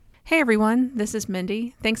Hey everyone, this is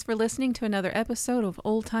Mindy. Thanks for listening to another episode of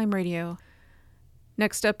Old Time Radio.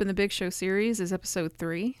 Next up in the Big Show series is episode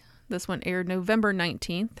 3. This one aired November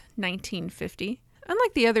 19th, 1950.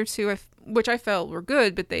 Unlike the other two, which I felt were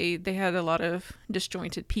good, but they had a lot of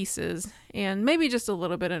disjointed pieces and maybe just a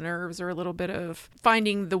little bit of nerves or a little bit of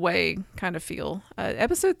finding the way kind of feel.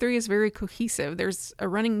 Episode 3 is very cohesive. There's a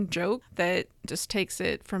running joke that just takes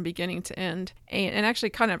it from beginning to end, and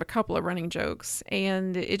actually kind of a couple of running jokes,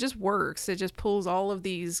 and it just works. It just pulls all of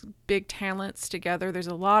these big talents together. There's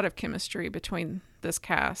a lot of chemistry between this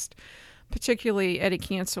cast, particularly Eddie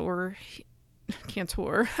Cantor.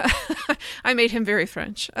 I made him very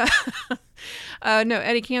French. No,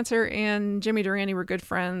 Eddie Cantor and Jimmy Durante were good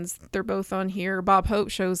friends. They're both on here. Bob Hope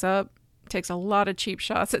shows up, takes a lot of cheap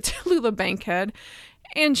shots at Tallulah Bankhead,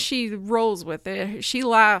 and she rolls with it. She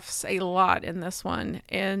laughs a lot in this one,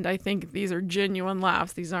 and I think these are genuine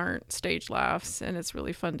laughs. These aren't stage laughs, and it's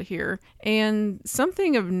really fun to hear. And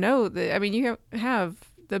something of note, that you have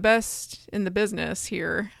the best in the business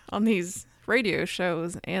here on these radio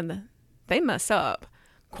shows, and they mess up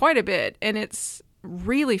quite a bit, and it's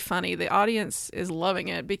really funny. The audience is loving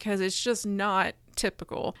it because it's just not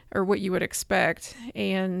typical or what you would expect.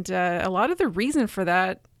 And a lot of the reason for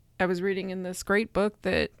that, I was reading in this great book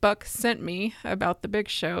that Buck sent me about the Big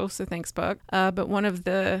Show, so thanks, Buck. But one of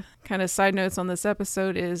the kind of side notes on this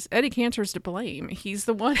episode is Eddie Cantor's to blame. He's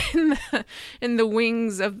the one in the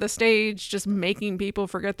wings of the stage just making people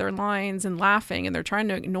forget their lines and laughing, and they're trying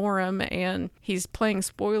to ignore him, and he's playing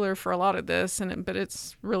spoiler for a lot of this, but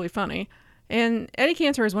it's really funny. And Eddie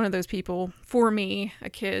Cantor is one of those people, for me,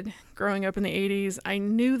 a kid growing up in the 80s, I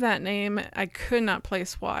knew that name. I could not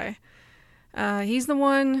place why. He's the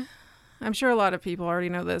one, I'm sure a lot of people already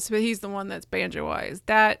know this, but he's the one that's banjo-wise.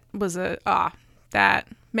 That was that,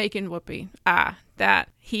 making whoopee, that.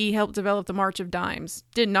 He helped develop the March of Dimes.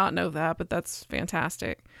 Did not know that, but that's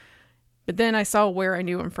fantastic. But then I saw where I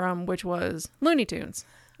knew him from, which was Looney Tunes.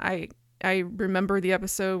 I remember the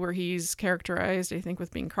episode where he's characterized, I think,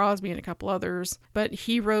 with Bing Crosby and a couple others, but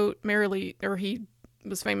he wrote he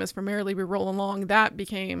was famous for Merrily We Roll Along. That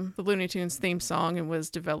became the Looney Tunes theme song and was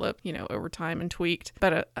developed, over time and tweaked.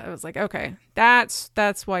 But I was like, okay, that's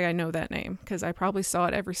why I know that name, because I probably saw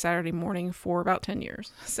it every Saturday morning for about 10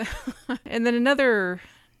 years. So, and then another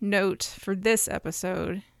note for this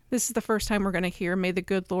episode, this is the first time we're going to hear May the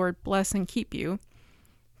Good Lord Bless and Keep You.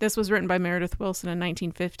 This was written by Meredith Willson in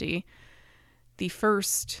 1950. The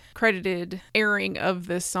first credited airing of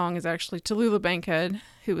this song is actually Tallulah Bankhead,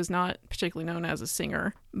 who was not particularly known as a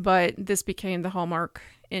singer, but this became the hallmark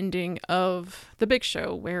ending of The Big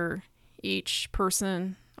Show, where each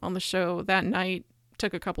person on the show that night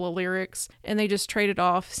took a couple of lyrics and they just traded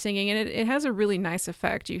off singing, and it has a really nice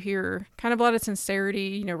effect. You hear kind of a lot of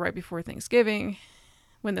sincerity, right before Thanksgiving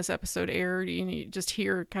when this episode aired, you just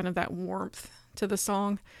hear kind of that warmth to the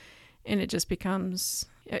song, and it just becomes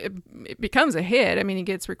a hit. It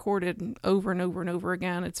gets recorded over and over and over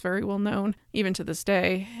again. It's very well known, even to this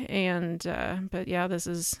day. And, but yeah, this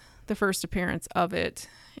is the first appearance of it.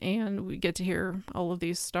 And we get to hear all of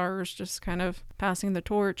these stars just kind of passing the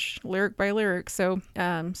torch lyric by lyric. So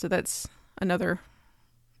that's another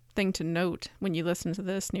thing to note when you listen to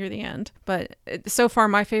this near the end. But so far,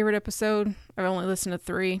 my favorite episode, I've only listened to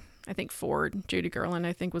 3. I think 4, Judy Garland,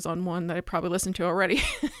 I think, was on one that I probably listened to already.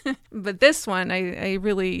 But this one, I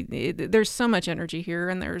really, there's so much energy here,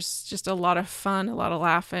 and there's just a lot of fun, a lot of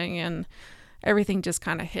laughing, and everything just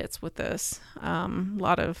kind of hits with this. A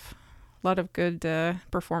lot of good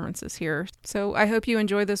performances here. So I hope you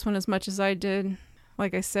enjoyed this one as much as I did.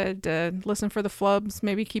 Like I said, listen for the flubs,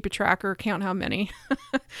 maybe keep a tracker, count how many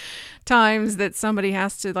times that somebody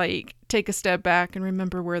has to take a step back and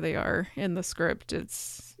remember where they are in the script.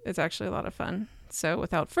 It's actually a lot of fun. So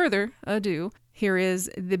without further ado, here is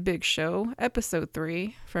The Big Show, episode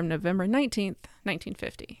 3 from November 19th,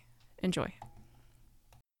 1950. Enjoy.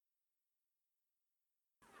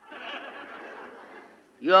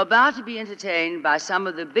 You're about to be entertained by some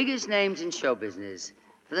of the biggest names in show business.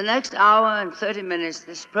 For the next hour and 30 minutes,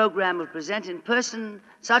 this program will present in person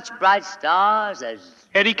such bright stars as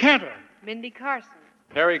Eddie Cantor, Mindy Carson,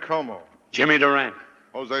 Harry Como, Jimmy Durante,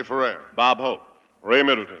 Jose Ferrer, Bob Hope, Ray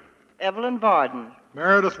Middleton, Evelyn Barden,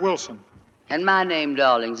 Meredith Willson, and my name,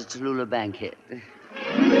 darlings, is Tallulah Bankhead.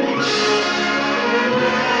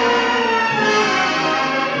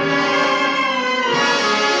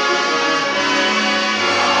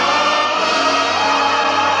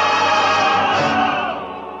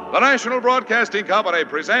 The National Broadcasting Company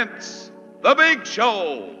presents The Big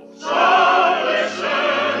Show. So listen,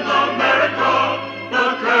 America,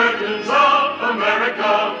 the curtains of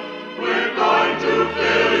America. We're going to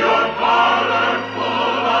fill your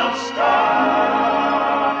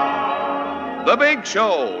Big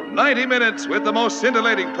Show, 90 minutes with the most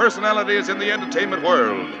scintillating personalities in the entertainment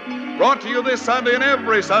world. Brought to you this Sunday and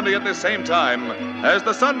every Sunday at the same time as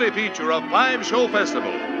the Sunday feature of Five Show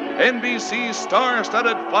Festival, NBC's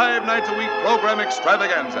star-studded 5 nights a week program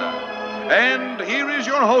extravaganza. And here is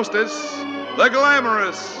your hostess, the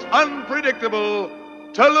glamorous, unpredictable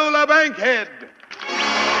Tallulah Bankhead.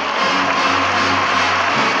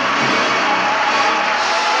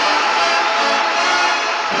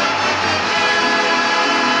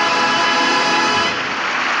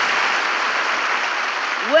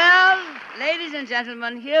 Well, ladies and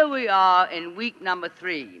gentlemen, here we are in week number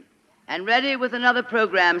 3, and ready with another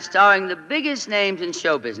program starring the biggest names in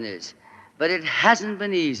show business. But it hasn't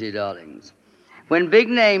been easy, darlings. When big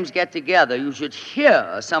names get together, you should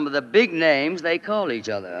hear some of the big names they call each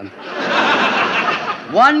other.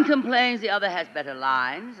 One complains the other has better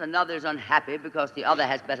lines, another's unhappy because the other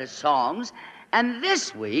has better songs, and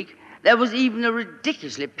this week, there was even a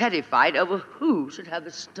ridiculously petty fight over who should have the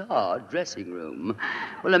star dressing room.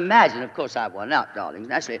 Well, imagine, of course, I won out, darlings,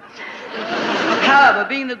 naturally. However,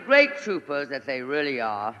 being the great troopers that they really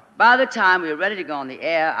are, by the time we were ready to go on the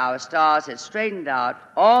air, our stars had straightened out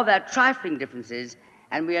all their trifling differences,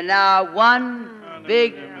 and we are now one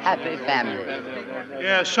big, happy family.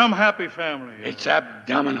 Yeah, some happy family. It's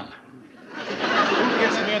abdominal. Who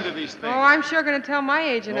gets me into these things? Oh, I'm sure going to tell my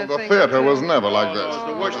agent Well, a the thing. theater was never like this. It's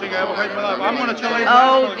the worst thing I ever heard in my life. I'm going to tell you.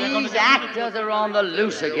 Oh, these actors are on the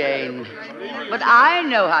loose again. But I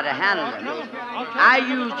know how to handle them. I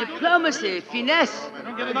use diplomacy, finesse,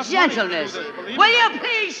 gentleness. Will you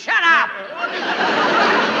please shut up?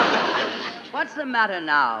 What's the matter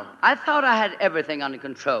now? I thought I had everything under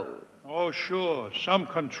control. Oh, sure. Some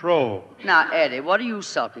control. Now, Eddie, what are you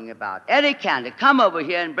sulking about? Eddie Cantor, come over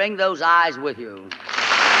here and bring those eyes with you.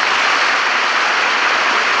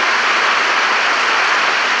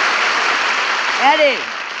 Eddie,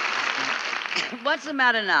 what's the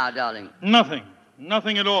matter now, darling? Nothing.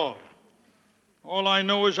 Nothing at all. All I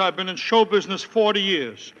know is I've been in show business 40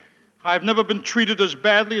 years. I've never been treated as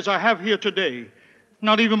badly as I have here today.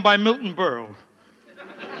 Not even by Milton Berle.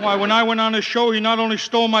 Why, when I went on his show, he not only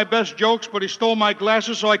stole my best jokes, but he stole my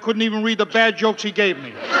glasses so I couldn't even read the bad jokes he gave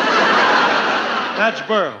me. That's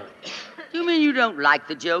Berle. You mean you don't like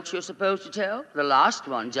the jokes you're supposed to tell? The last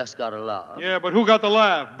one just got a laugh. Yeah, but who got the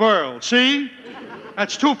laugh? Berle. See?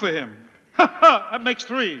 That's 2 for him. That makes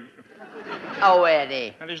 3. Oh,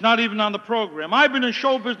 Eddie. And he's not even on the program. I've been in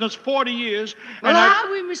show business 40 years, Well, and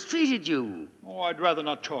how we mistreated you? Oh, I'd rather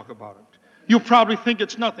not talk about it. You probably think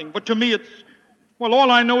it's nothing, but to me it's... Well,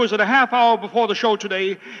 all I know is that a half hour before the show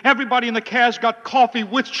today, everybody in the cast got coffee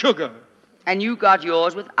with sugar. And you got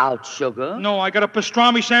yours without sugar? No, I got a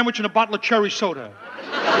pastrami sandwich and a bottle of cherry soda.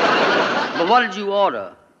 But what did you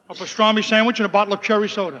order? A pastrami sandwich and a bottle of cherry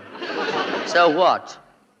soda. So what?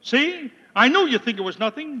 See? I knew you'd think it was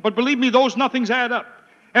nothing, but believe me, those nothings add up.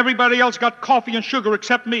 Everybody else got coffee and sugar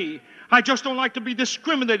except me. I just don't like to be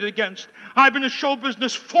discriminated against. I've been in show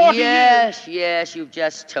business 40 years. Yes, you've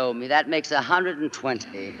just told me. That makes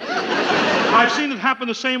 120. I've seen it happen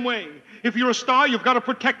the same way. If you're a star, you've got to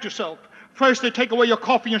protect yourself. First, they take away your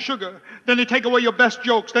coffee and sugar. Then they take away your best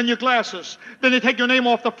jokes. Then your glasses. Then they take your name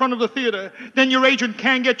off the front of the theater. Then your agent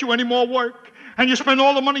can't get you any more work. And you spend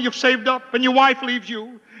all the money you've saved up, and your wife leaves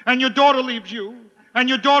you, and your daughter leaves you, and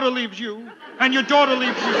your daughter leaves you, and your daughter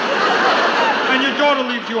leaves you, and your daughter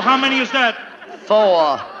leaves you. How many is that?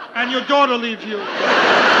 4. And your daughter leaves you.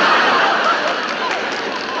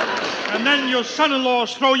 And then your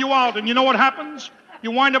son-in-laws throw you out, and you know what happens?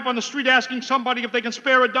 You wind up on the street asking somebody if they can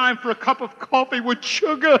spare a dime for a cup of coffee with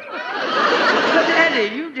sugar. But,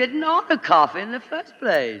 Eddie, you didn't order coffee in the first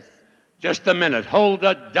place. Just a minute. Hold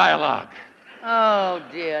the dialogue. Oh,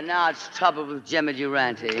 dear. Now it's trouble with Jimmy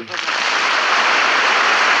Durante. Okay,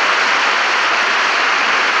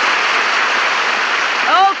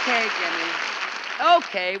 Jimmy.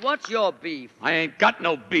 Okay, what's your beef? I ain't got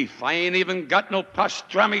no beef. I ain't even got no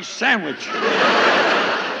pastrami sandwich.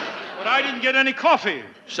 But I didn't get any coffee.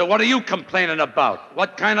 So what are you complaining about?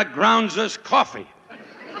 What kind of grounds is coffee?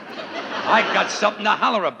 I got something to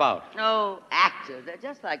holler about. Oh, actors. They're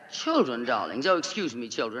just like children, darlings. Oh, excuse me,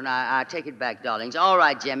 children. I take it back, darlings. All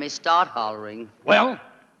right, Jimmy, start hollering. Well,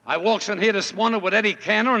 I walks in here this morning with Eddie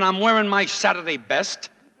Cantor, and I'm wearing my Saturday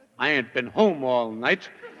best. I ain't been home all night.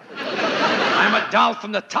 I'm a doll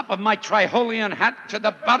from the top of my Triholian hat to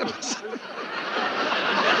the bottom.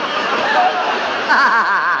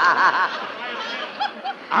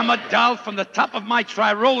 I'm a doll from the top of my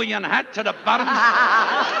Triholian hat to the bottom.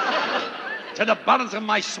 To the bottoms of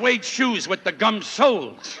my suede shoes with the gum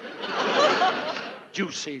soles.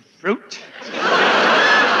 Juicy fruit.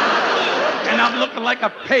 And I'm looking like a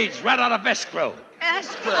page right out of escrow.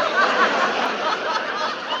 Escrow?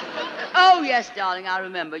 Oh, yes, darling, I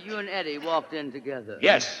remember. You and Eddie walked in together.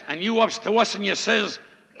 Yes, and you ups to us and you says,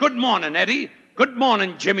 "Good morning, Eddie. Good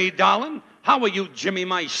morning, Jimmy, darling. How are you, Jimmy,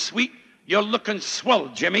 my sweet? You're looking swell,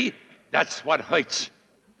 Jimmy." That's what hurts.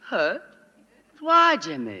 Hurt? Why,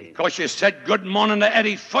 Jimmy? Because you said good morning to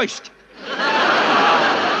Eddie first.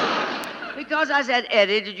 Because I said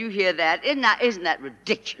Eddie, did you hear that? Isn't that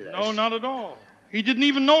ridiculous? No, not at all. He didn't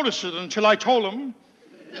even notice it until I told him.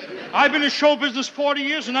 I've been in show business 40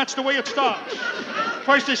 years, and that's the way it starts.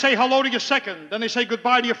 First they say hello to you second, then they say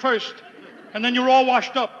goodbye to you first, and then you're all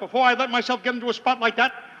washed up. Before I let myself get into a spot like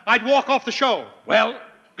that, I'd walk off the show. Well,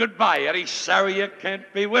 goodbye, Eddie. Sorry you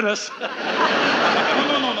can't be with us.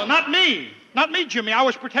 No, not me. Not me, Jimmy. I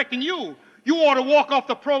was protecting you. You ought to walk off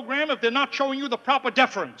the program if they're not showing you the proper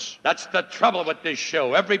deference. That's the trouble with this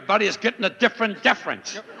show. Everybody is getting a different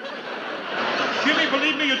deference. Yep. Jimmy,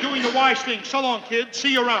 believe me, you're doing the wise thing. So long, kid.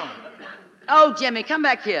 See you around. Oh, Jimmy, come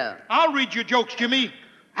back here. I'll read your jokes, Jimmy.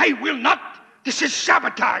 I will not. This is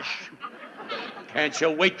sabotage. Can't you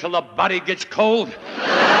wait till the body gets cold?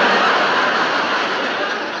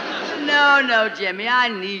 No, Jimmy, I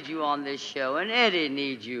need you on this show, and Eddie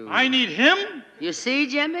needs you. I need him? You see,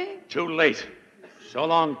 Jimmy? Too late. So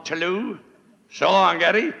long, Toulouse. So long,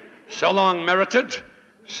 Eddie. So long, Merited.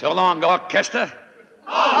 So long, orchestra.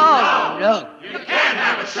 Oh, no. You can't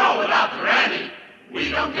have a show without the Randy. We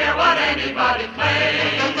don't care what anybody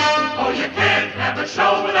claims. Oh, you can't have a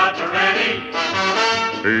show without the Randy.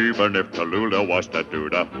 Even if Tallulah was to do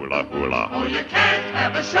the hula hula. Oh, you can't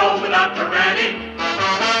have a show without the Randy.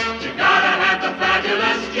 You gotta have the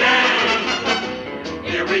fabulous Jay.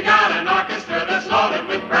 Here we got an orchestra that's loaded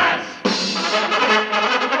with brass.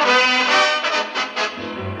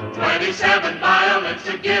 27 violins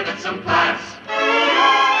to give it some class.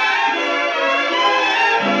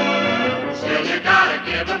 Still, you gotta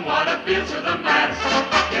give him what appeals to the mass.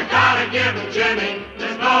 You gotta give him Jimmy,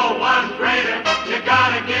 there's no one greater. You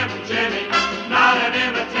gotta give him Jimmy, not an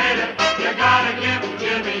imitator. You gotta give him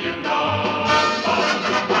Jimmy, you know.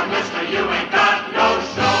 Oh, mister, you ain't got no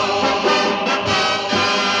show.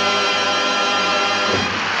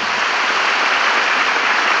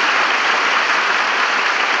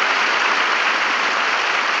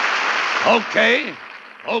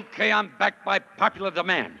 Okay, I'm back by popular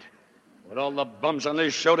demand. With all the bums on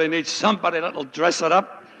this show, they need somebody that'll dress it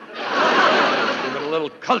up. Give it a little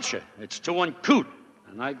culture. It's too uncouth,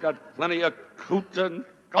 and I got plenty of coot and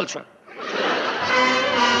culture.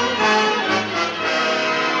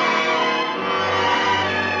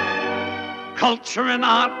 Culture and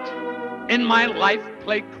art in my life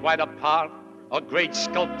play quite a part. A great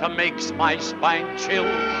sculptor makes my spine chill.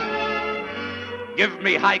 Give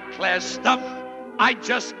me high-class stuff, I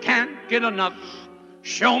just can't get enough.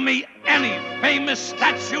 Show me any famous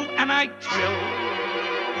statue and I thrill.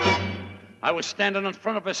 I was standing in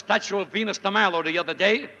front of a statue of Venus de Milo the other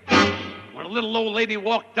day when a little old lady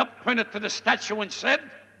walked up, pointed to the statue and said,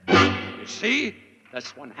 "You see,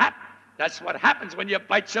 that's what happens when you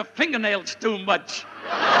bite your fingernails too much."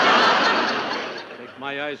 Take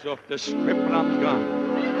my eyes off the script and I'm gone.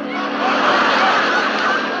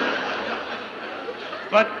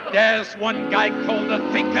 But there's one guy called a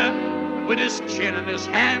thinker with his chin in his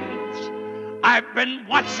hands. I've been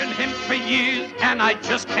watching him for years and I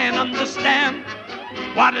just can't understand.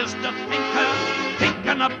 What is the thinker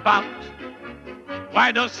thinking about?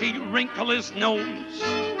 Why does he wrinkle his nose?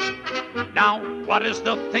 Now, what is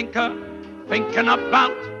the thinker thinking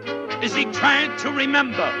about? Is he trying to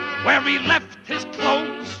remember where he left his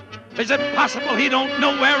clothes? Is it possible he don't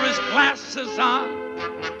know where his glasses are?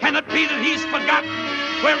 Can it be that he's forgotten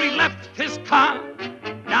where he left his car?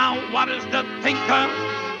 Now what is the thinker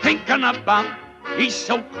thinking about? He's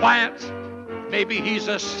so quiet, maybe he's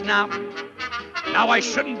a snob. Now I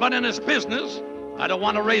shouldn't butt in his business. I don't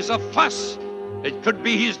want to raise a fuss. It could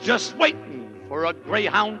be he's just waiting for a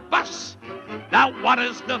Greyhound bus. Now what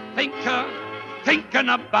is the thinker thinking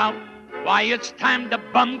about? Why, it's time the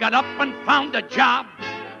bum got up and found a job.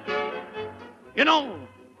 You know,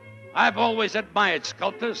 I've always admired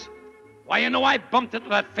sculptors. Why, you know, I bumped into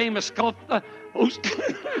that famous sculptor who's...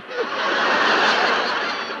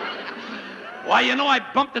 Why, you know, I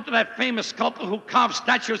bumped into that famous sculptor who carved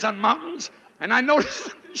statues on mountains, and I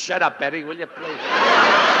noticed... Shut up, Eddie, will you, please?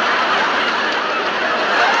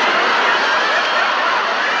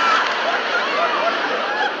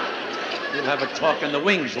 We'll have a talk in the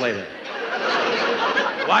wings later.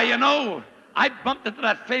 Why, you know, I bumped into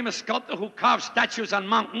that famous sculptor who carved statues on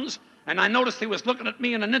mountains, and I noticed he was looking at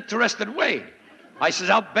me in an interested way. I says,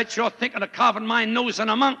 "I'll bet you're thinking of carving my nose on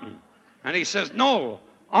a mountain." And he says, no,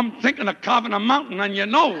 I'm thinking of carving a mountain on your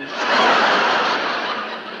nose.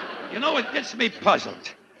 You know, it gets me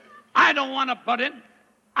puzzled. I don't want to butt in.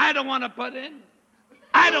 I don't want to butt in.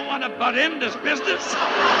 I don't want to butt in this business.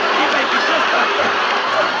 He may be just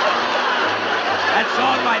That's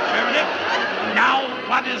all right, Meredith. Now,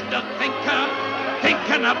 what is the thinker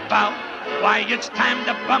thinking about? Why, it's time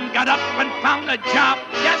the bum got up and found a job.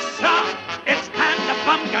 Yes, sir. It's time the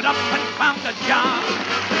bum got up and found a job.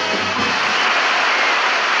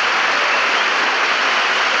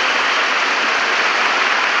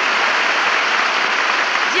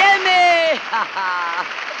 Jimmy!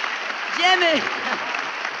 Jimmy!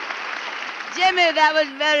 Jimmy, that was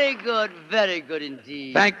very good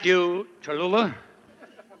indeed. Thank you, Tallulah.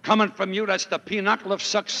 Coming from you, that's the pinnacle of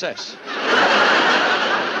success.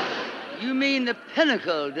 You mean the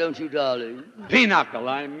pinnacle, don't you, darling? Pinnacle,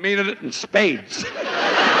 I mean it in spades.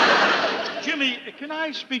 Jimmy, can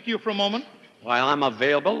I speak to you for a moment? While I'm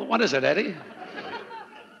available, what is it, Eddie?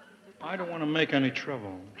 I don't want to make any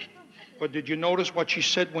trouble. But did you notice what she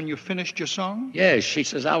said when you finished your song? Yes, she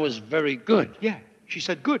says I was very good. Yeah, she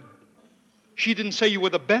said good. She didn't say you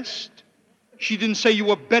were the best. She didn't say you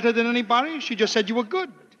were better than anybody. She just said you were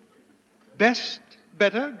good. Best,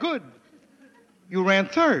 better, good. You ran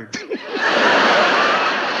third.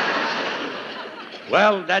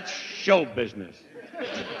 Well, that's show business.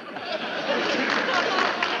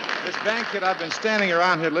 Miss Bankhead, I've been standing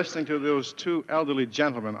around here listening to those two elderly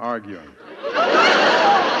gentlemen arguing.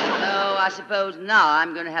 Oh, I suppose now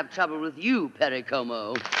I'm going to have trouble with you, Perry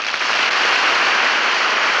Como.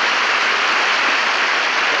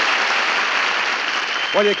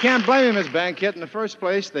 Well, you can't blame me, Miss Bankhead. In the first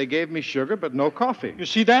place, they gave me sugar, but no coffee. You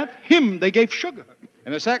see that? Him, they gave sugar.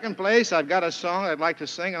 In the second place, I've got a song I'd like to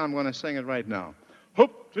sing, and I'm going to sing it right now.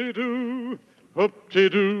 Hoop-de-doo,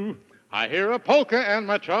 hoop-de-doo. I hear a polka and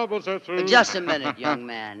my troubles are through. Just a minute, young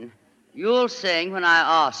man. You'll sing when I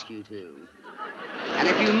ask you to. And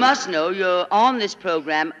if you must know, you're on this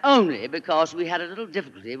program only because we had a little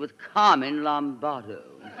difficulty with Carmen Lombardo.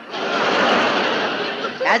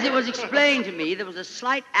 As it was explained to me, there was a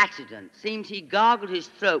slight accident. Seems he gargled his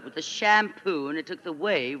throat with the shampoo and it took the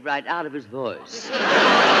wave right out of his voice.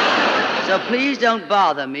 So please don't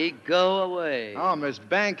bother me. Go away. Oh, Miss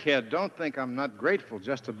Bankhead, don't think I'm not grateful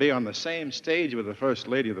just to be on the same stage with the First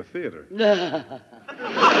Lady of the theater.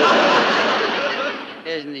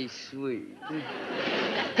 Isn't he sweet?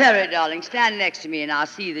 Perry, darling, stand next to me and I'll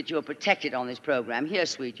see that you're protected on this program. Here,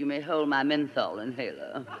 sweet, you may hold my menthol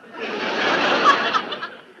inhaler.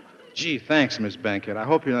 Gee, thanks, Miss Bankhead. I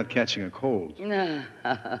hope you're not catching a cold.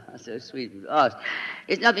 So sweet of us.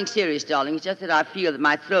 It's nothing serious, darling. It's just that I feel that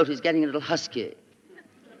my throat is getting a little husky.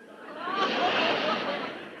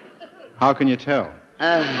 How can you tell?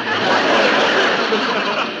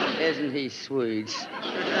 Isn't he sweet?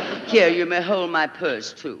 Here, you may hold my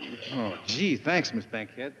purse, too. Oh, gee, thanks, Miss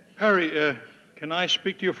Bankhead. Perry, can I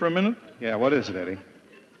speak to you for a minute? Yeah, what is it, Eddie?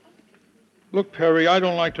 Look, Perry, I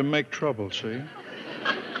don't like to make trouble, see?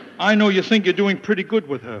 I know you think you're doing pretty good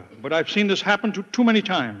with her, but I've seen this happen too many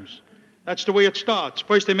times. That's the way it starts.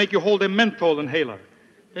 First, they make you hold their menthol inhaler.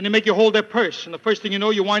 Then they make you hold their purse, and the first thing you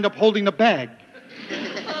know, you wind up holding the bag.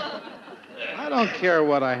 I don't care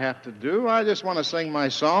what I have to do. I just want to sing my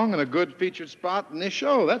song in a good featured spot in this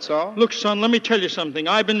show, that's all. Look, son, let me tell you something.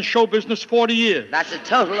 I've been in show business 40 years. That's a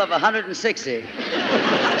total of 160.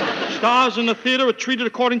 Stars in the theater are treated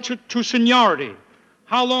according to seniority.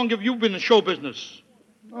 How long have you been in show business?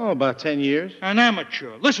 Oh, about 10 years. An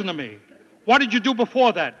amateur. Listen to me. What did you do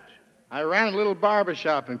before that? I ran a little barber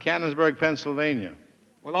shop in Cannonsburg, Pennsylvania.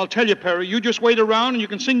 Well, I'll tell you, Perry, you just wait around and you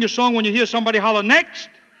can sing your song when you hear somebody holler, next.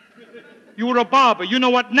 You were a barber. You know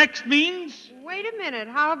what next means? Wait a minute.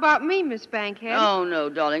 How about me, Miss Bankhead? Oh, no,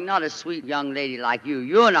 darling. Not a sweet young lady like you.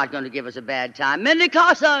 You're not going to give us a bad time. Mindy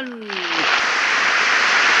Carson!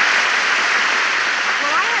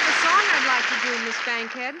 Miss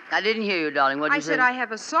Bankhead. I didn't hear you, darling. What did you say? I said I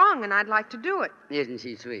have a song and I'd like to do it. Isn't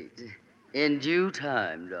she sweet? In due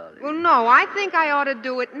time, darling. Well, no, I think I ought to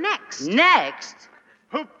do it next. Next?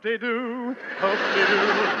 Hoop-de-doo,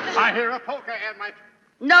 hoop-de-doo. I hear a polka and my...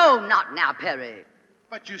 No, not now, Perry.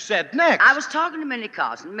 But you said next. I was talking to Mindy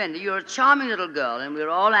Carson. Mindy, you're a charming little girl, and we're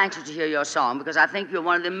all anxious to hear your song because I think you're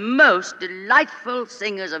one of the most delightful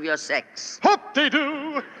singers of your sex.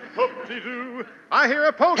 Hoop-de-doo, hoop-de-doo. I hear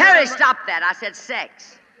a polka. Perry, stop that. I said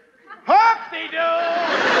sex. Hoop-de-doo!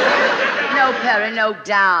 No, Perry, no,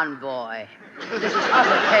 down, boy. This is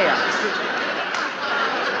utter chaos.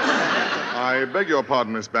 I beg your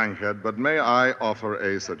pardon, Miss Bankhead, but may I offer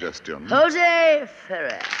a suggestion? Jose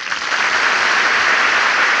Ferrer.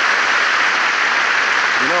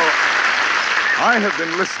 You know, I have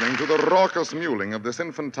been listening to the raucous mewling of this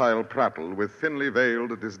infantile prattle with thinly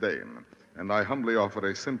veiled disdain, and I humbly offer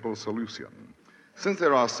a simple solution. Since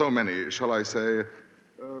there are so many, shall I say,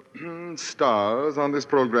 stars on this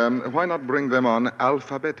program, why not bring them on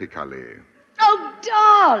alphabetically? Oh,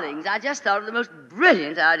 darlings, I just thought of the most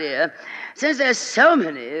brilliant idea. Since there's so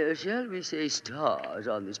many, shall we say, stars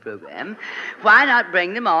on this program, why not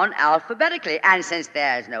bring them on alphabetically? And since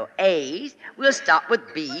there's no A's, we'll start with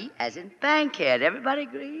B as in Bankhead. Everybody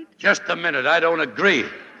agreed? Just a minute. I don't agree.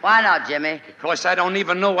 Why not, Jimmy? Because I don't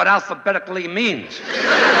even know what alphabetically means.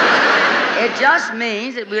 It just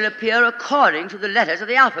means that we'll appear according to the letters of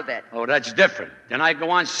the alphabet. Oh, that's different. Then I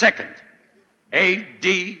go on second. A,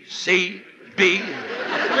 D, C, B.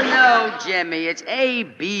 No, Jimmy, it's A,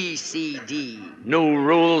 B, C, D. New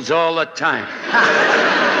rules all the time.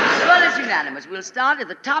 Well, it's unanimous. We'll start at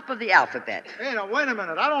the top of the alphabet. Hey, now, wait a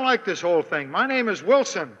minute. I don't like this whole thing. My name is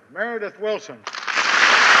Wilson, Meredith Wilson.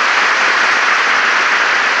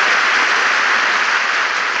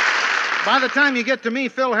 By the time you get to me,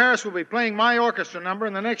 Phil Harris will be playing my orchestra number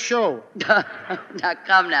in the next show. Now,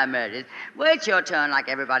 come now, Meredith. Wait your turn like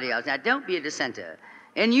everybody else. Now, don't be a dissenter.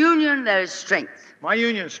 In union, there is strength. My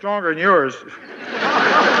union's stronger than yours.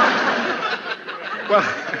 Well,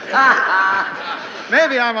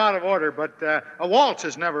 maybe I'm out of order, but a waltz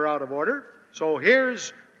is never out of order. So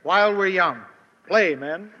here's While We're Young. Play,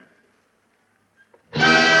 men.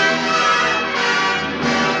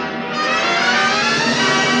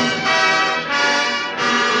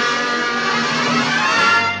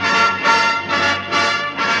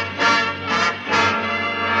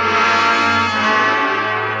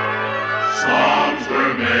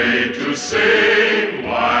 To sing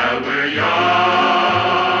while we're young.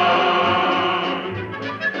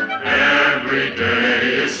 Every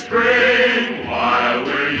day is spring while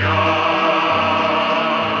we're young.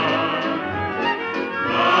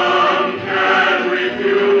 None can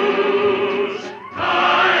refuse.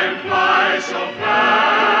 Time flies so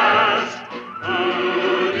fast.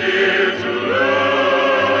 Too dear to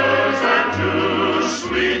lose and too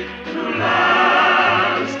sweet to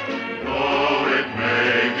last. Though it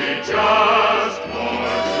may be just for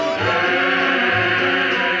today.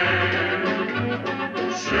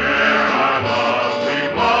 Share our love we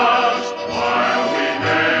must while we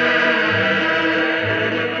may.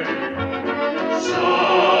 So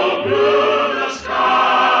blue the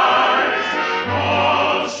skies,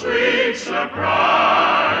 all sweet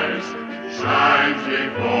surprise shines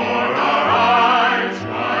before our eyes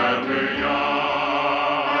while we're young.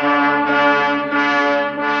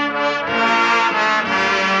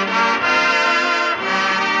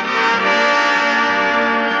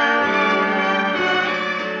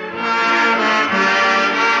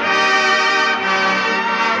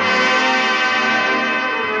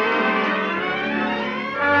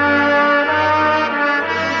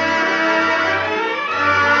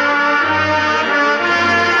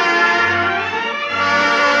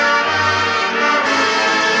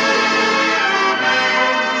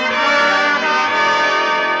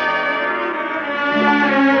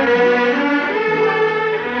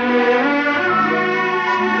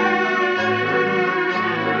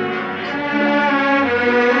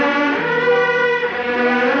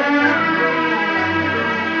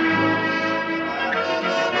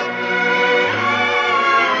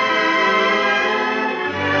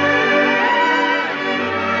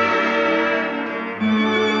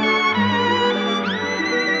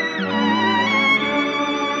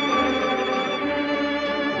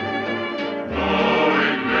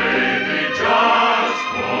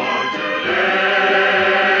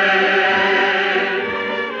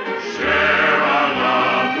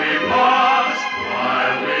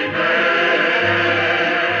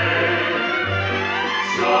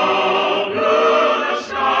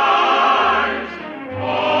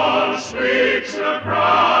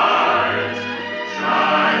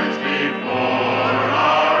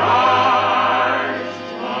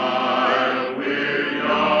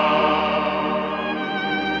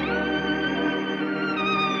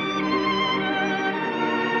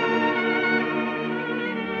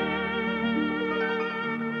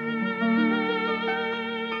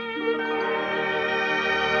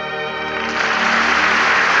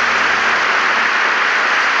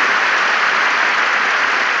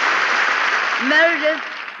 Meredith,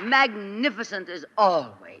 magnificent as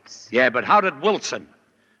always. Yeah, but how did Wilson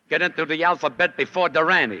get into the alphabet before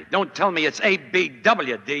Durante? Don't tell me it's A, B,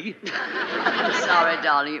 W, D. I'm sorry,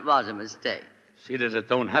 darling. It was a mistake. See that it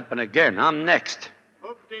don't happen again. I'm next.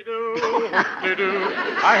 Hoop-de-doo, hoop-de-doo.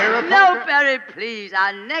 I hear a No, polka. Perry, please.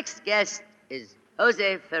 Our next guest is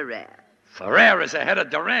Jose Ferrer. Ferrer is ahead of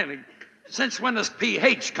Durante. Since when does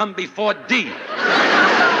PH come before D?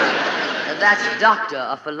 That's doctor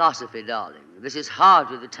of philosophy, darling. This is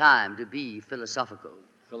hardly the time to be philosophical.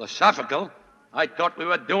 Philosophical? I thought we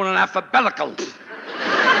were doing an alphabetical.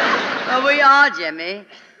 Well, we are, Jimmy.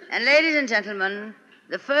 And ladies and gentlemen,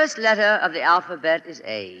 the first letter of the alphabet is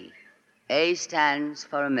A. A stands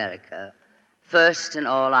for America, first in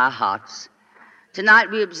all our hearts. Tonight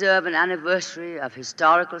we observe an anniversary of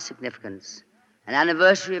historical significance, an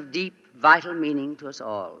anniversary of deep, vital meaning to us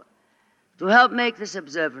all. To help make this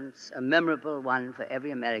observance a memorable one for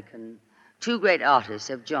every American, two great artists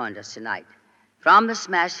have joined us tonight. From the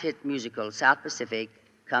smash hit musical South Pacific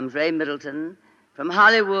comes Ray Middleton. From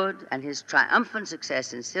Hollywood and his triumphant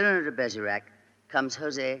success in Cyrano de Bergerac comes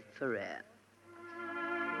Jose Ferrer.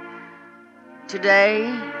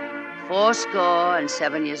 Today,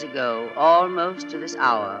 87 years ago, almost to this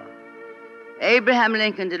hour, Abraham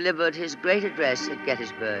Lincoln delivered his great address at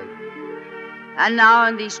Gettysburg. And now,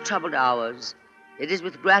 in these troubled hours, it is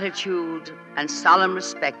with gratitude and solemn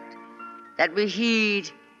respect that we heed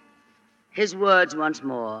his words once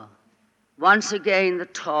more. Once again, the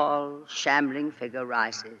tall, shambling figure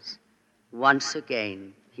rises. Once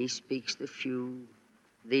again, he speaks the few,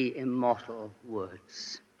 the immortal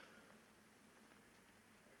words.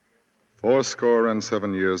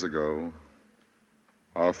 87 years ago,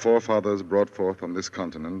 our forefathers brought forth on this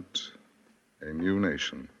continent a new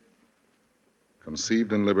nation,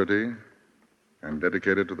 conceived in liberty and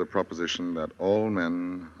dedicated to the proposition that all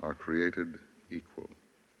men are created equal.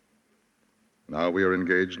 Now we are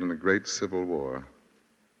engaged in a great civil war,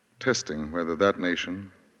 testing whether that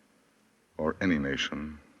nation, or any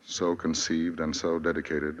nation, so conceived and so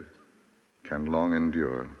dedicated, can long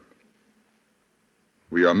endure.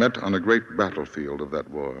 We are met on a great battlefield of that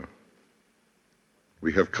war.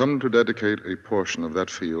 We have come to dedicate a portion of that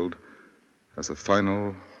field as a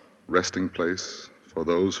final resting place for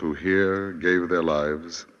those who here gave their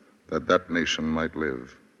lives that that nation might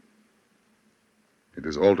live. It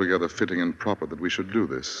is altogether fitting and proper that we should do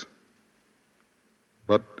this.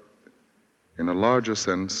 But in a larger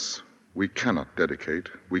sense, we cannot dedicate,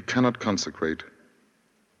 we cannot consecrate,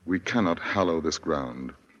 we cannot hallow this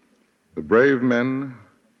ground. The brave men,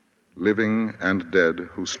 living and dead,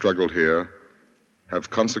 who struggled here, have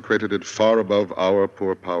consecrated it far above our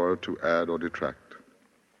poor power to add or detract.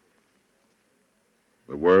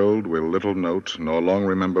 The world will little note nor long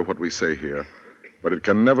remember what we say here, but it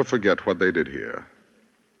can never forget what they did here.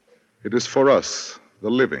 It is for us, the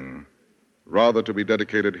living, rather to be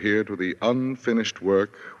dedicated here to the unfinished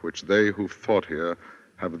work which they who fought here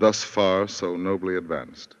have thus far so nobly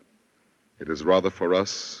advanced. It is rather for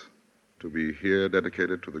us to be here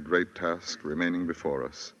dedicated to the great task remaining before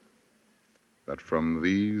us, that from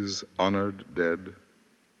these honored dead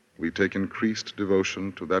we take increased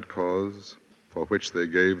devotion to that cause for which they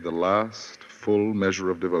gave the last full measure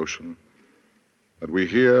of devotion, that we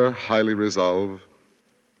here highly resolve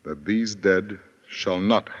that these dead shall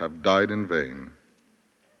not have died in vain,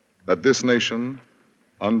 that this nation,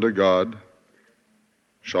 under God,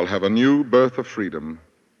 shall have a new birth of freedom,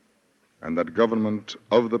 and that government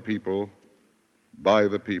of the people, by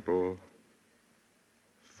the people,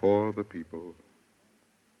 for the people,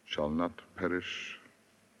 shall not perish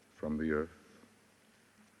from the earth.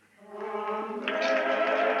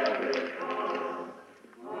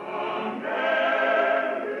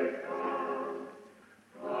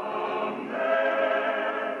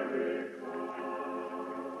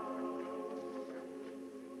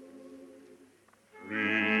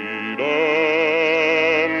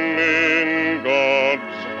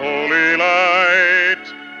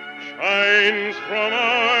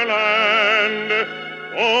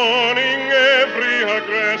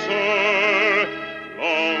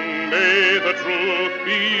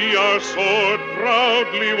 Sword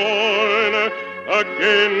proudly worn,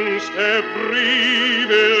 against every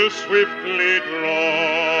evil swiftly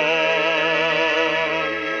drawn.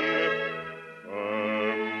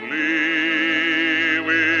 Firmly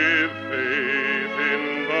with faith in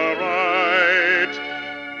the right,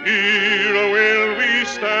 here will we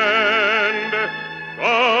stand,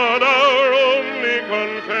 God our only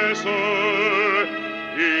confessor,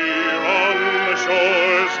 here on the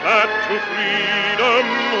shores that to freedom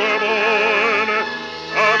were born.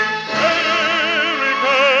 America,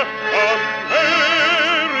 America, America,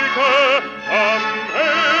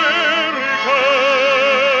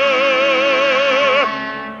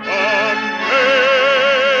 America,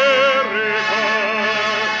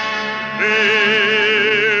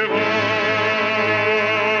 live on.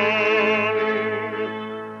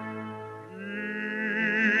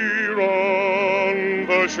 Here on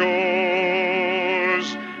the shores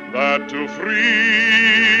that to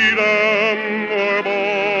freedom were born.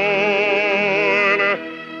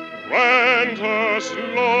 Grant us,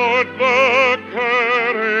 Lord, the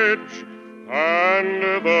courage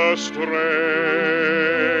and the strength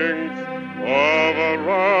of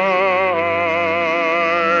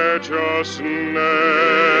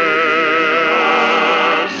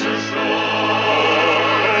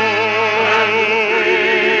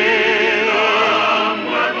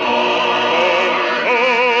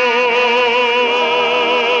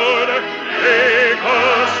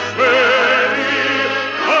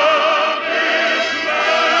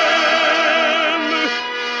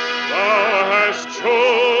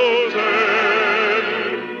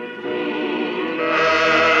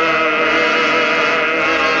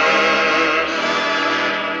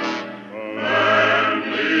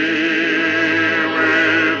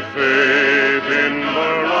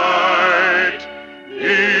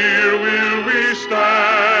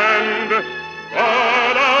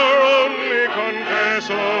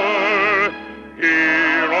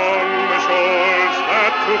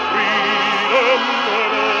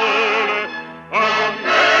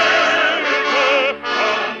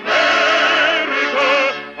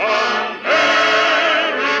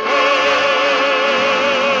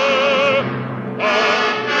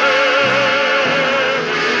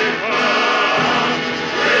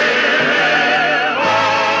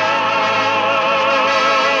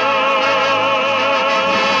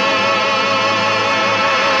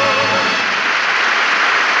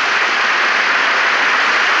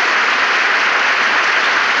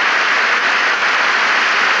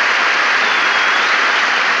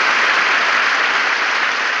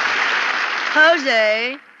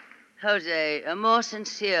Jose, a more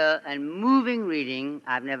sincere and moving reading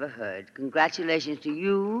I've never heard. Congratulations to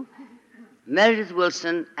you, Meredith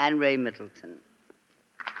Willson, and Ray Middleton.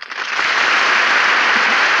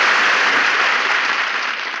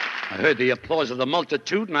 I heard the applause of the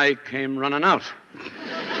multitude, and I came running out.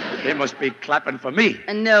 They must be clapping for me.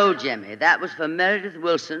 No, Jimmy. That was for Meredith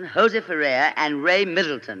Willson, Jose Ferrer, and Ray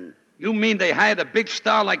Middleton. You mean they hired a big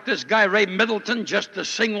star like this guy, Ray Middleton, just to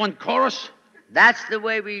sing one chorus? That's the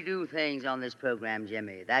way we do things on this program,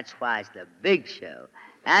 Jimmy. That's why it's the big show.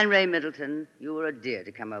 And Ray Middleton, you were a dear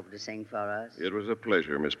to come over to sing for us. It was a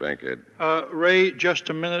pleasure, Miss Bankhead. Ray, just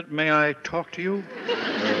a minute. May I talk to you?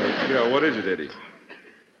 Yeah, what is it, Eddie?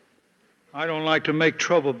 I don't like to make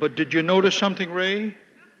trouble, but did you notice something, Ray?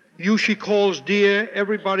 You she calls dear,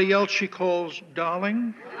 everybody else she calls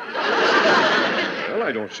darling. Well,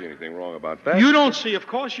 I don't see anything wrong about that. You don't see, of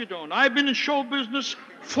course you don't. I've been in show business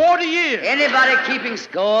 40 years. Anybody keeping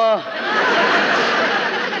score?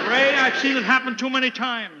 Ray, I've seen it happen too many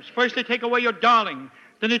times. First they take away your darling,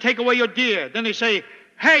 then they take away your dear, then they say,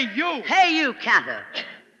 hey, you. Hey, you, Cantor.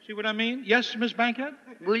 See what I mean? Yes, Miss Bankhead?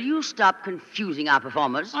 Will you stop confusing our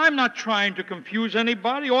performers? I'm not trying to confuse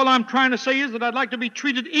anybody. All I'm trying to say is that I'd like to be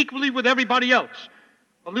treated equally with everybody else.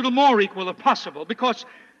 A little more equal if possible, because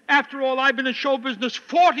after all, I've been in show business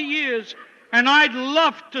 40 years, and I'd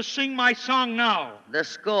love to sing my song now. The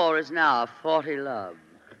score is now 40 love.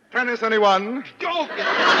 Tennis, anyone? Go!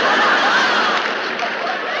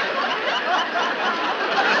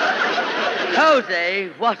 Jose,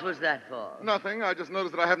 what was that for? Nothing. I just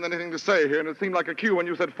noticed that I haven't anything to say here, and it seemed like a cue when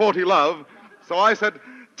you said 40 love. So I said,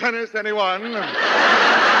 tennis, anyone?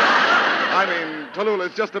 I mean, Tallulah,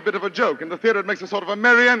 it's just a bit of a joke. In the theater, it makes a sort of a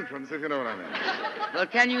merry entrance, if you know what I mean. Well,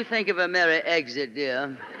 can you think of a merry exit,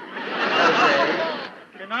 dear? Jose?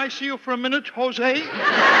 Can I see you for a minute, Jose?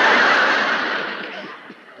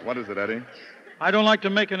 What is it, Eddie? I don't like to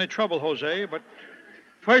make any trouble, Jose, but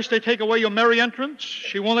first they take away your merry entrance.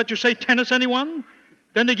 She won't let you say tennis, anyone.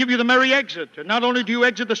 Then they give you the merry exit. And not only do you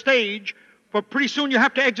exit the stage, but pretty soon you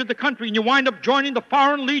have to exit the country, and you wind up joining the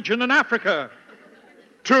Foreign Legion in Africa.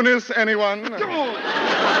 Tunis, anyone?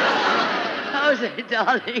 Jose,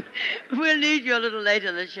 darling, we'll need you a little later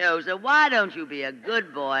in the show, so why don't you be a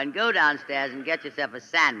good boy and go downstairs and get yourself a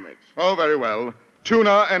sandwich? Oh, very well.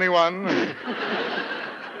 Tuna, anyone?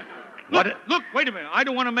 Look, wait a minute. I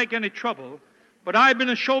don't want to make any trouble, but I've been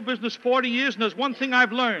in show business 40 years, and there's one thing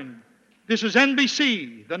I've learned. This is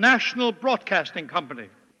NBC, the National Broadcasting Company.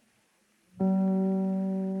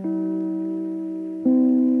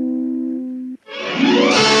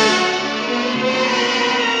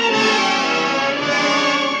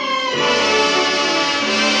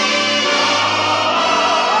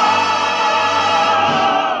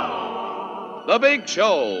 The Big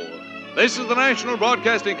Show. This is the National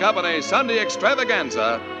Broadcasting Company Sunday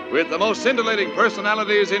extravaganza with the most scintillating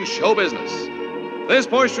personalities in show business. This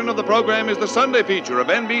portion of the program is the Sunday feature of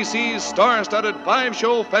NBC's star-studded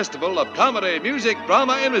 5-show festival of comedy, music,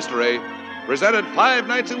 drama, and mystery, presented 5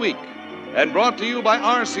 nights a week, and brought to you by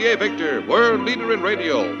RCA Victor, world leader in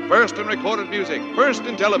radio, first in recorded music, first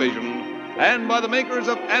in television, and by the makers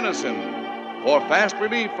of Anacin, for fast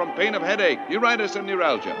relief from pain of headache, neuritis, and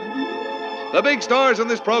neuralgia. The big stars in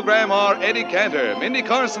this program are Eddie Cantor, Mindy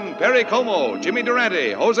Carson, Perry Como, Jimmy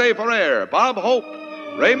Durante, Jose Ferrer, Bob Hope,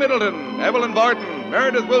 Ray Middleton, Evelyn Barton,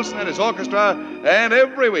 Meredith Wilson and his orchestra, and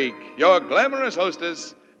every week, your glamorous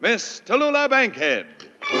hostess, Miss Tallulah Bankhead.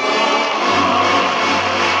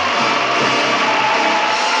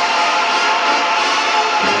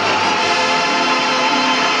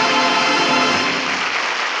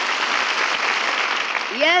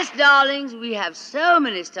 Yes, darlings, we have so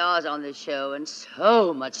many stars on this show and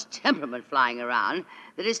so much temperament flying around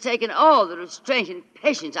that it's taken all the restraint and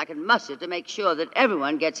patience I can muster to make sure that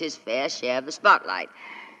everyone gets his fair share of the spotlight.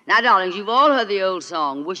 Now, darlings, you've all heard the old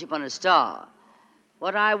song, Wish Upon a Star.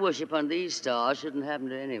 What I wish upon these stars shouldn't happen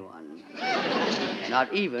to anyone.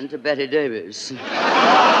 Not even to Betty Davis.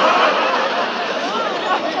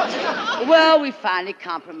 Well, we finally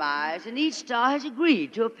compromised, and each star has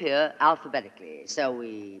agreed to appear alphabetically. So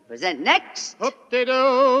we present next...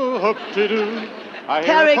 Hoop-de-doo, hoop-de-doo.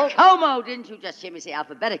 Perry Como, didn't you just hear me say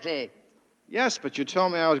alphabetically? Yes, but you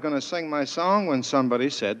told me I was going to sing my song when somebody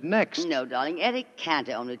said next. No, darling. Eddie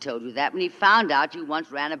Cantor only told you that when he found out you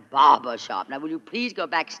once ran a barber shop. Now, will you please go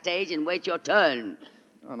backstage and wait your turn?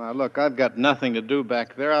 Oh, now, look, I've got nothing to do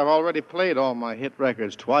back there. I've already played all my hit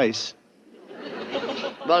records twice.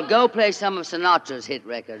 Well, go play some of Sinatra's hit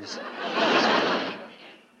records.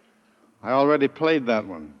 I already played that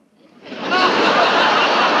one.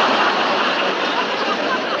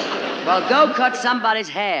 Well, go cut somebody's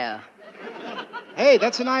hair. Hey,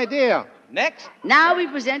 that's an idea. Next. Now we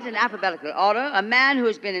present in alphabetical order a man who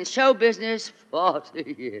has been in show business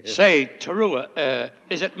 40 years. Say, Tarua,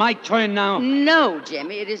 is it my turn now? No,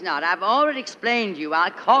 Jimmy, it is not. I've already explained to you.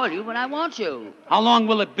 I'll call you when I want you. How long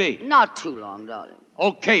will it be? Not too long, darling.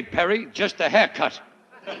 Okay, Perry, just a haircut.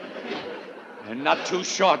 And not too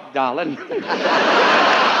short, darling.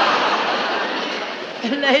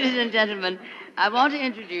 Ladies and gentlemen, I want to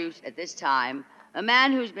introduce at this time a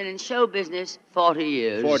man who's been in show business 40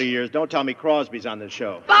 years. 40 years. Don't tell me Crosby's on this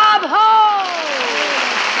show. Bob Hope!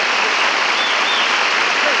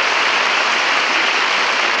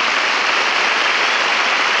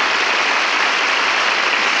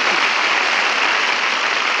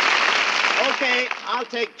 Okay, I'll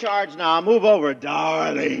take charge now. Move over,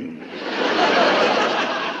 darling.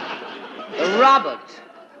 Robert,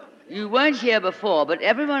 you weren't here before, but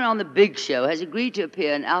everyone on the big show has agreed to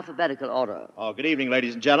appear in alphabetical order. Oh, good evening,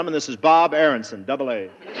 ladies and gentlemen. This is Bob Aronson, AA.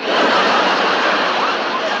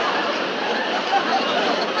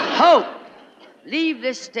 Hope, leave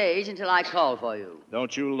this stage until I call for you.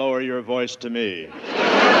 Don't you lower your voice to me.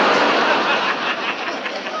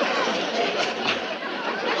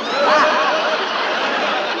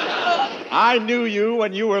 I knew you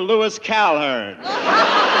when you were Louis Calhern.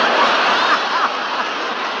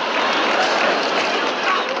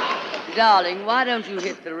 Darling, why don't you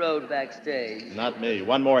hit the road backstage? Not me.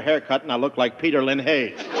 One more haircut and I look like Peter Lynn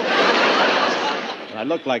Hayes. And I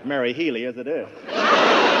look like Mary Healy as it is.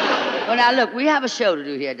 Well, now, look, we have a show to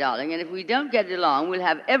do here, darling, and if we don't get it along, we'll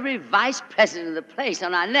have every vice president of the place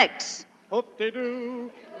on our necks.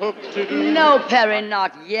 Hoop-de-doo, hoop-de-doo. No, Perry,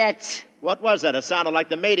 not yet. What was that? It sounded like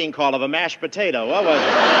the mating call of a mashed potato. What was it?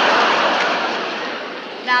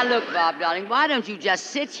 Now, look, Bob, darling, why don't you just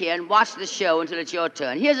sit here and watch the show until it's your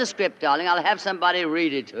turn? Here's a script, darling. I'll have somebody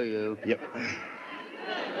read it to you. Yep.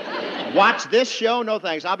 Watch this show? No,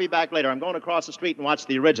 thanks. I'll be back later. I'm going across the street and watch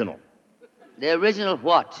the original. The original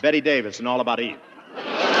what? Betty Davis and All About Eve.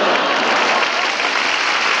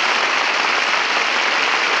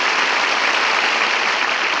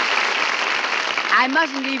 I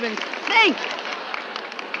mustn't even think.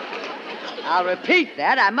 I'll repeat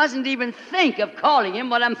that. I mustn't even think of calling him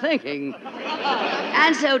what I'm thinking.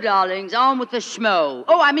 And so, darlings, on with the schmo.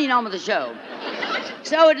 On with the show.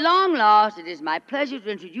 So, at long last, it is my pleasure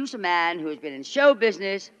to introduce a man who has been in show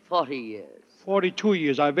business 40 years. 42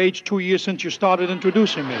 years. I've aged 2 years since you started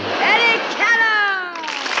introducing me. Eddie Cantor!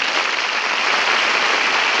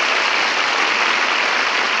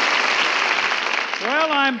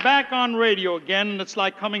 Well, I'm back on radio again, and it's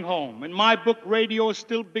like coming home. In my book, radio is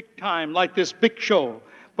still big time, like this big show.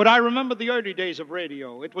 But I remember the early days of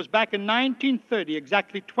radio. It was back in 1930,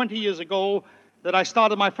 exactly 20 years ago, that I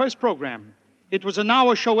started my first program. It was an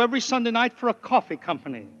hour show every Sunday night for a coffee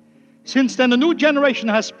company. Since then, a new generation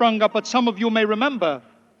has sprung up, but some of you may remember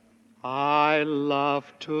I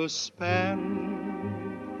love to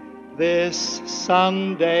spend this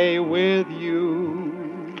Sunday with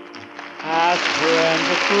you as friend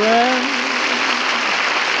to friend.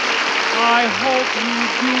 I hope you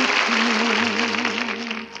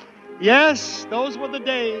do too. Yes, those were the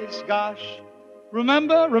days, gosh.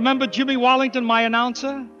 Remember Jimmy Wallington, my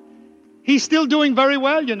announcer? He's still doing very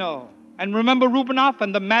well, you know. And remember Rubinoff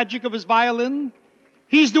and the magic of his violin?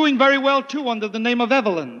 He's doing very well, too, under the name of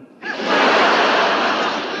Evelyn.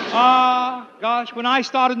 Gosh, when I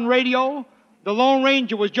started in radio, the Lone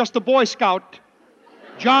Ranger was just a Boy Scout.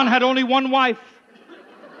 John had only one wife,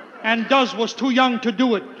 and Duz was too young to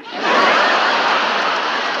do it.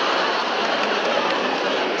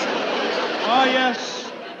 Oh,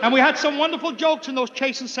 yes. And we had some wonderful jokes in those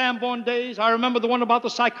Chase and Sanborn days. I remember the one about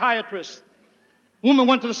the psychiatrist. Woman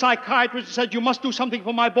went to the psychiatrist and said, "You must do something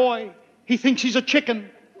for my boy. He thinks he's a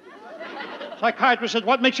chicken." Psychiatrist said,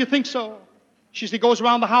 "What makes you think so?" She said, "He goes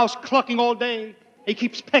around the house clucking all day. He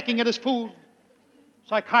keeps pecking at his food."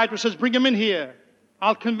 Psychiatrist says, "Bring him in here.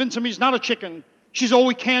 I'll convince him he's not a chicken." She says, "Oh,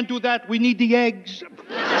 we can't do that. We need the eggs."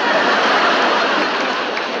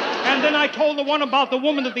 And then I told the one about the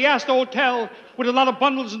woman at the Astor Hotel with a lot of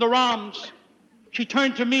bundles in their arms. She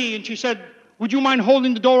turned to me and she said, "Would you mind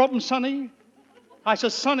holding the door open, Sonny?" I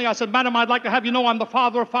said, "Sonny," I said, "Madam, I'd like to have you know I'm the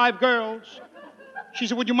father of 5 girls." She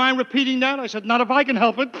said, "Would you mind repeating that?" I said, "Not if I can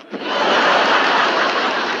help it."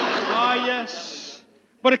 Ah, yes.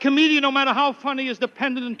 But a comedian, no matter how funny, is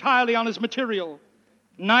dependent entirely on his material.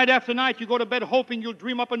 Night after night, you go to bed hoping you'll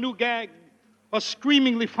dream up a new gag, a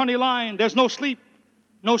screamingly funny line. There's no sleep.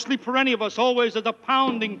 No sleep for any of us. Always there's a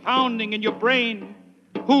pounding in your brain.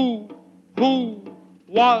 Who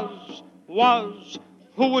was,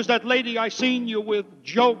 who was that lady I seen you with?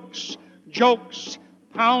 Jokes,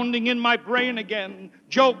 pounding in my brain again.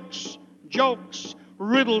 Jokes,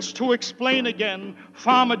 riddles to explain again.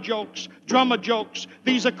 Farmer jokes, drummer jokes.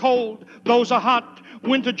 These are cold, those are hot.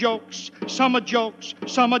 Winter jokes, some are jokes,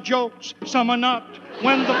 some are not.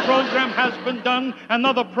 When the program has been done,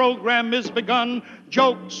 another program is begun.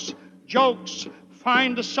 Jokes,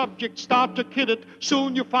 find a subject, start to kid it.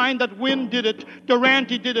 Soon you find that Wynn did it,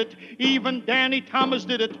 Durante did it, even Danny Thomas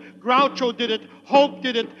did it, Groucho did it, Hope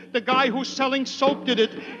did it, the guy who's selling soap did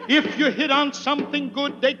it. If you hit on something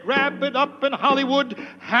good, they grab it up in Hollywood.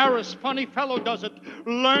 Harris, funny fellow, does it.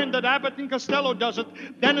 Learn that Abbott and Costello does it.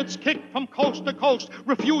 Then it's kicked from coast to coast,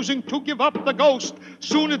 refusing to give up the ghost.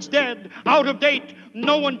 Soon it's dead, out of date,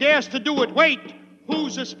 no one dares to do it. Wait,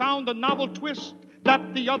 whose has found a novel twist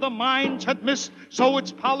that the other minds had missed, so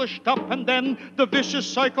it's polished up and then the vicious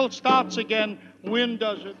cycle starts again. Wynn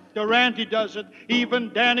does it, Durante does it,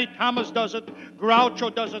 even Danny Thomas does it,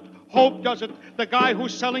 Groucho does it, Hope does it, the guy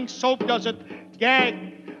who's selling soap does it. Gag,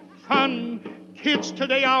 fun, kids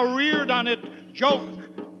today are reared on it. Joke,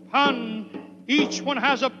 pun, each one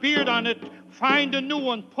has a beard on it. Find a new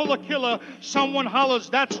one, pull a killer, someone hollers,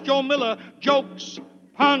 "That's Joe Miller." Jokes,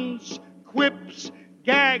 puns, quips,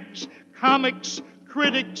 gags, comics,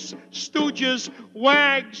 critics, stooges,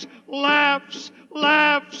 wags, laughs.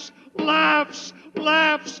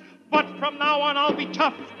 But from now on I'll be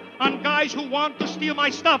tough on guys who want to steal my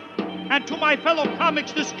stuff. And to my fellow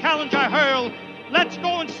comics this challenge I hurl. Let's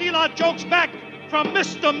go and steal our jokes back from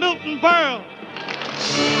Mr. Milton Berle.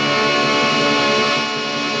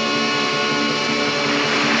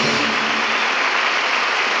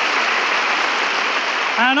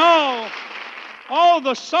 And all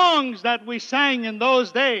the songs that we sang in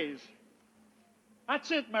those days. That's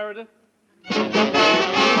it, Meredith.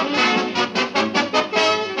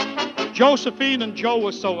 Josephine and Joe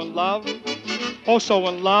were so in love. Oh, so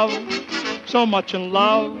in love. So much in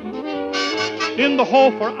love. In the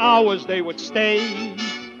hall for hours they would stay.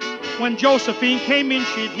 When Josephine came in,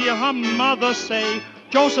 she'd hear her mother say,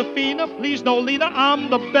 "Josephina, please no leader, I'm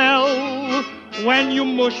the bell. When you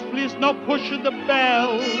mush, please no push the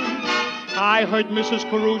bell." I heard Mrs.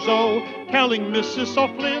 Caruso telling Mrs.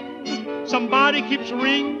 O'Flynn, "Somebody keeps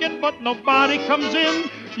ringing, but nobody comes in.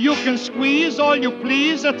 You can squeeze all you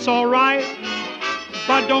please, it's all right.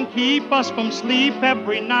 But don't keep us from sleep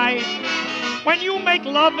every night. When you make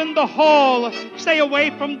love in the hall, stay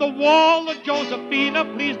away from the wall. Josephina,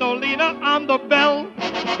 please don't lean her on the bell."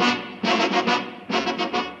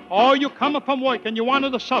 Or you come up from work and you want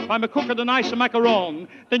to sup. I'm a cook of the nice macaron.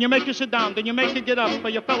 Then you make you sit down. Then you make you get up for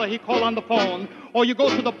your fella he call on the phone. Or you go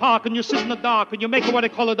to the park and you sit in the dark and you make what they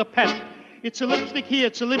call it a pet. It's a lipstick here,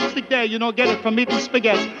 it's a lipstick there. You know, get it from eating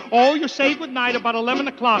spaghetti. Or you say goodnight about 11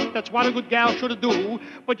 o'clock. That's what a good gal should do.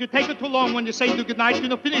 But you take it too long when you say goodnight. You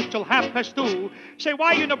don't finish till 2:30. Say,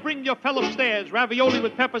 why you don't bring your fella upstairs? Ravioli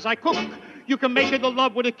with peppers I cook. You can make it a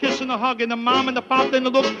love with a kiss and a hug and a mom and a pop and a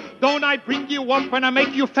look. Don't I bring you up when I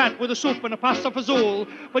make you fat with a soup and a pasta fazool?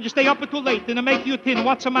 But you stay up until late and I make you thin.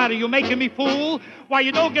 What's the matter? You making me fool? Why,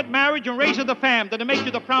 you don't get married and raise the fam. Then I make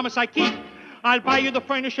you the promise I keep. I'll buy you the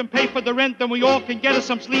furnish and pay for the rent, and we all can get us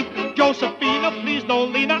some sleep. Josephina, please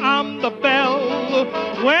don't lean, I'm the bell.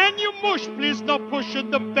 When you mush, please don't push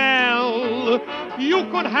the bell. You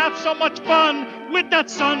could have so much fun with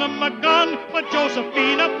that son of a gun, but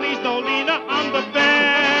Josephina, please don't lean, I'm the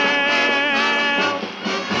bell.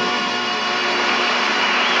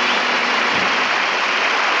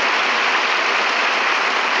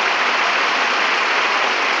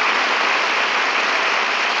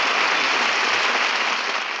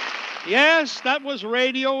 Yes, that was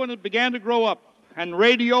radio, and it began to grow up. And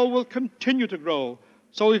radio will continue to grow.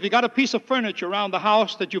 So if you got a piece of furniture around the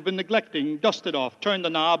house that you've been neglecting, dust it off, turn the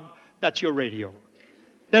knob, that's your radio.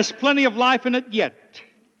 There's plenty of life in it yet,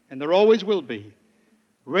 and there always will be.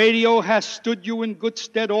 Radio has stood you in good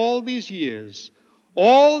stead all these years.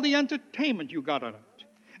 All the entertainment you got on it.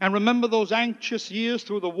 And remember those anxious years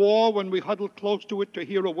through the war when we huddled close to it to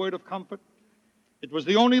hear a word of comfort? It was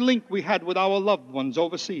the only link we had with our loved ones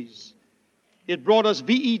overseas. It brought us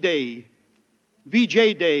VE Day,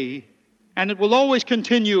 VJ Day, and it will always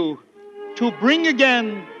continue to bring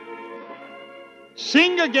again,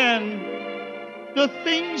 sing again, the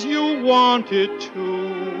things you wanted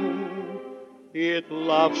to. It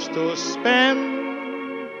loves to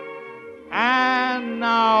spend an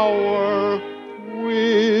hour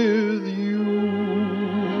with you.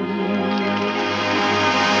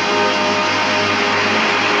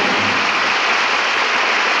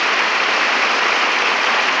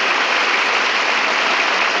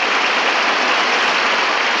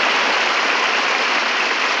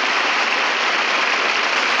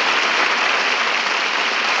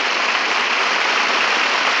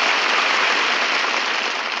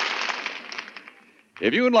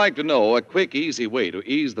 If you would like to know a quick, easy way to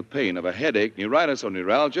ease the pain of a headache, neuritis, or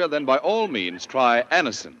neuralgia, then by all means try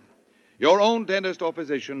Anacin. Your own dentist or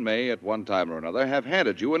physician may, at one time or another, have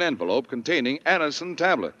handed you an envelope containing Anacin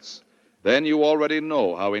tablets. Then you already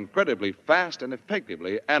know how incredibly fast and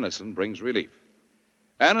effectively Anacin brings relief.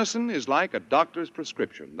 Anacin is like a doctor's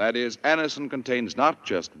prescription. That is, Anacin contains not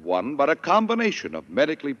just one, but a combination of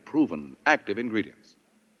medically proven active ingredients.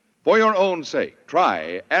 For your own sake,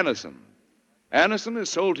 try Anacin. Anacin is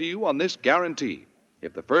sold to you on this guarantee.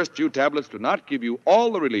 If the first few tablets do not give you all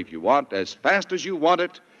the relief you want as fast as you want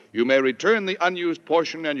it, you may return the unused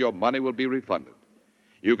portion and your money will be refunded.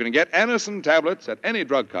 You can get Anacin tablets at any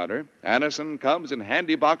drug counter. Anacin comes in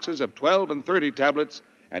handy boxes of 12 and 30 tablets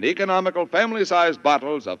and economical family-sized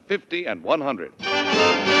bottles of 50 and 100.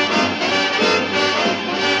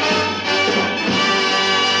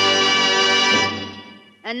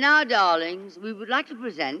 And now, darlings, we would like to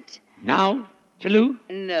present... Now, Toulouse?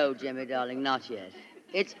 No, Jimmy, darling, not yet.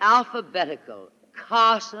 It's alphabetical.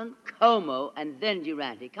 Carson, Como, and then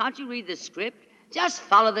Durante. Can't you read the script? Just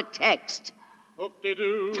follow the text.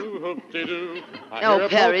 Hoop-de-doo, hoop-de-doo. No,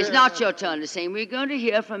 Perry, it's not your turn to sing. We're going to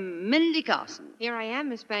hear from Mindy Carson. Here I am,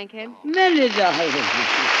 Miss Bankhead. Mindy, darling.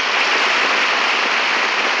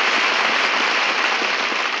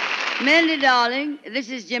 Mindy, darling, this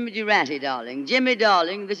is Jimmy Durante, darling. Jimmy,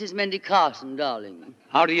 darling, this is Mindy Carson, darling.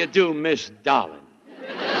 How do you do, Miss Darling?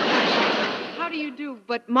 How do you do?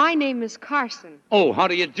 But my name is Carson. Oh, how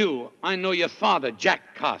do you do? I know your father,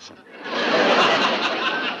 Jack Carson.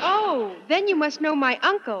 Oh, then you must know my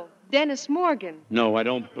uncle, Dennis Morgan. No, I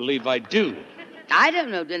don't believe I do. I don't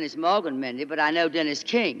know Dennis Morgan, Mindy, but I know Dennis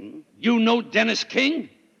King. You know Dennis King?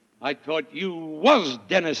 I thought you was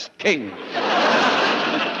Dennis King.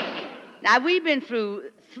 Now, we've been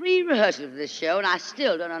through 3 rehearsals of this show, and I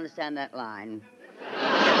still don't understand that line.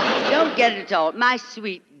 Don't get it at all. My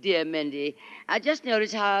sweet, dear Mindy, I just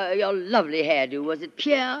noticed how your lovely hairdo. Was it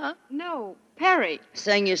Pierre? No, Perry.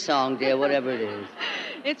 Sing your song, dear, whatever it is.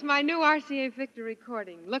 It's my new RCA Victor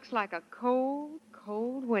recording. Looks like a cold,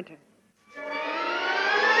 cold winter.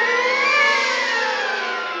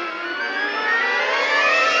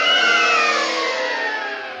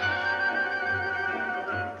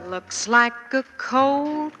 Looks like a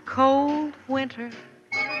cold, cold winter.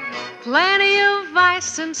 Plenty of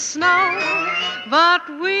ice and snow, but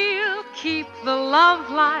we'll keep the love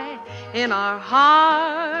light in our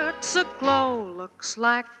hearts aglow. Looks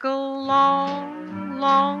like a long,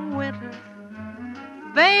 long winter.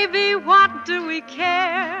 Baby, what do we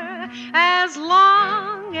care as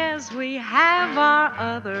long as we have our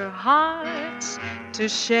other hearts to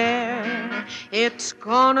share? It's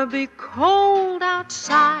gonna be cold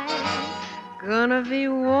outside, gonna be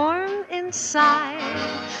warm inside.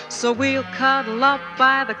 So we'll cuddle up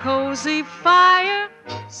by the cozy fire.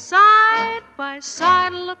 Side by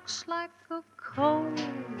side, looks like a cold,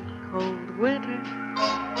 cold winter.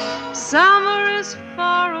 Summer is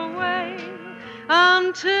far away.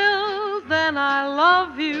 Until then, I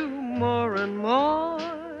love you more and more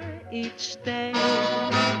each day.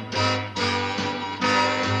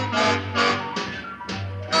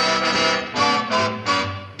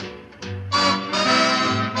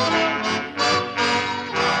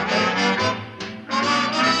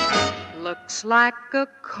 Looks like a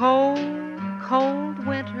cold, cold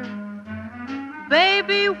winter.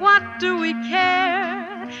 Baby, what do we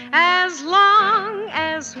care? As long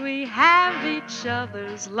as we have each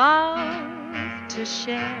other's love to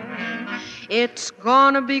share. It's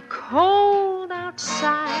gonna be cold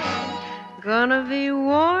outside, gonna be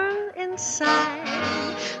warm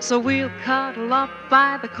inside. So we'll cuddle up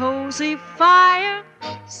by the cozy fire.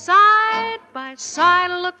 Side by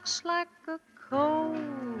side, looks like a cold,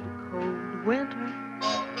 cold winter.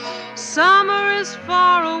 Summer is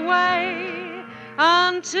far away.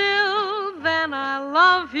 Until then, I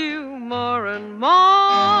love you more and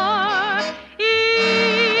more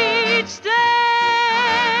each day.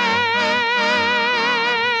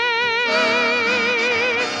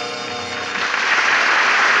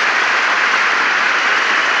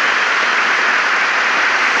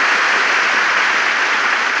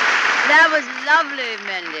 That was lovely,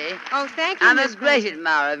 Mindy. Oh, thank you, I'm Miss a great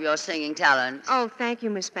admirer of your singing talent. Oh, thank you,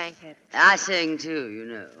 Miss Bankhead. I sing too, you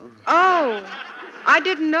know. Oh, I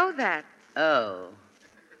didn't know that. Oh.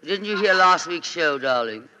 Didn't you hear last week's show,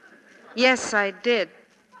 darling? Yes, I did.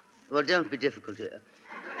 Well, don't be difficult here.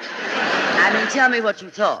 I mean, tell me what you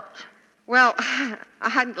thought. Well,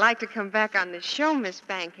 I'd like to come back on the show, Miss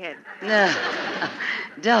Bankhead. No.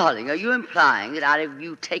 Darling, are you implying that I'd have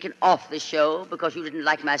you taken off the show because you didn't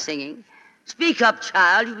like my singing? Speak up,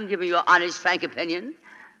 child. You can give me your honest, frank opinion.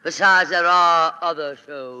 Besides, there are other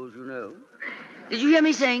shows, you know. Did you hear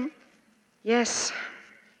me sing? Yes,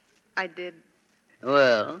 I did.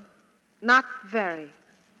 Well? Not very.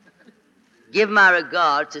 Give my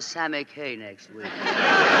regards to Sammy Kaye next week.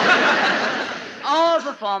 All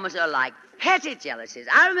performers are like petty jealousies.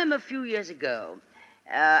 I remember a few years ago,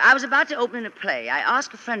 I was about to open a play. I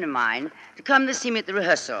asked a friend of mine to come to see me at the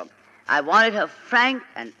rehearsal. I wanted her frank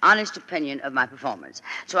and honest opinion of my performance.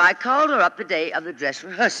 So I called her up the day of the dress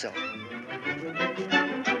rehearsal.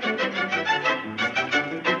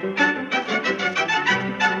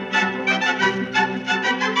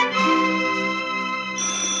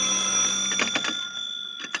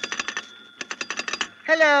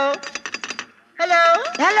 Hello? Hello?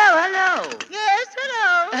 Hello. Yes,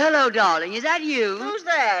 hello. Hello, darling. Is that you? Who's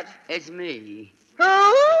that? It's me.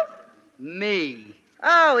 Who? Me.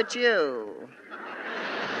 Oh, it's you.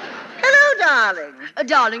 Hello, darling.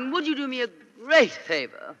 Darling, would you do me a great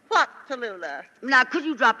favor? What, Tallulah? Now, could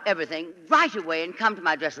you drop everything right away and come to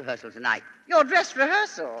my dress rehearsal tonight? Your dress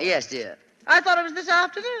rehearsal? Yes, dear. I thought it was this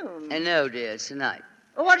afternoon. No, dear, it's tonight.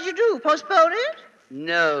 Well, what did you do, postpone it?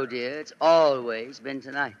 No, dear, it's always been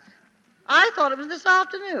tonight. I thought it was this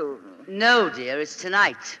afternoon. No, dear, it's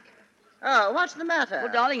tonight. Oh, what's the matter?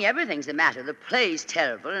 Well, darling, everything's the matter. The play's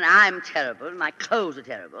terrible, and I'm terrible, and my clothes are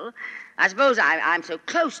terrible. I suppose I'm so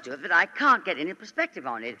close to it that I can't get any perspective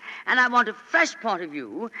on it. And I want a fresh point of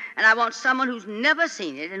view, and I want someone who's never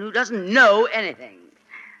seen it and who doesn't know anything.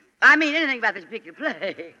 I mean, anything about this particular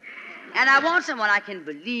play. And I want someone I can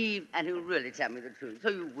believe and who'll really tell me the truth. So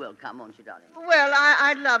you will come, won't you, darling? Well,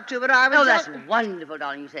 I'd love to, but I was... Oh, that's wonderful,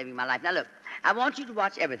 darling. You're saving my life. Now, look, I want you to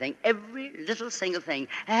watch everything, every little single thing.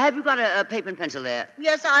 Have you got a paper and pencil there?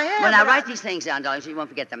 Yes, I have. Well, now, write these things down, darling, so you won't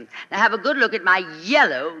forget them. Now, have a good look at my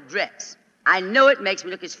yellow dress. I know it makes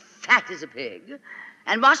me look as fat as a pig.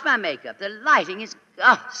 And watch my makeup. The lighting is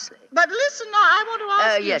ghastly. But listen, now, I want to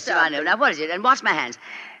ask you yes, something. I know. Now, what is it? And watch my hands.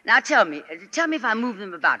 Now, tell me if I move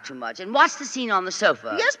them about too much. And watch the scene on the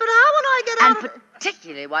sofa. Yes, but how will I get out of it? And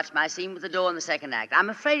particularly watch my scene with the door in the second act. I'm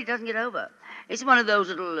afraid it doesn't get over. It's one of those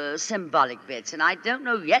little symbolic bits, and I don't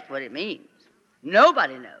know yet what it means.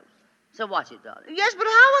 Nobody knows. So watch it, darling. Yes, but how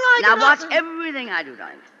will I Now, get watch out of everything I do,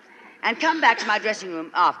 darling. And come back to my dressing room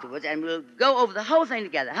afterwards, and we'll go over the whole thing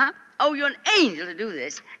together, huh? Oh, you're an angel to do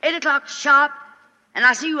this. 8 o'clock sharp, and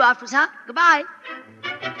I'll see you afterwards, huh? Goodbye.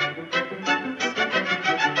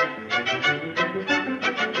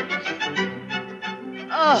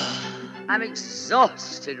 Oh, I'm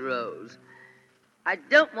exhausted, Rose. I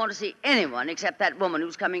don't want to see anyone except that woman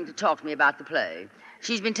who's coming to talk to me about the play.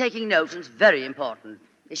 She's been taking notes, and it's very important.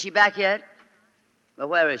 Is she back yet? Well,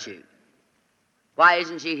 where is she? Why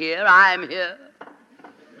isn't she here? I'm here.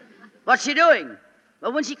 What's she doing?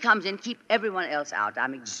 Well, when she comes in, keep everyone else out.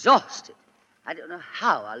 I'm exhausted. I don't know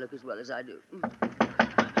how I look as well as I do.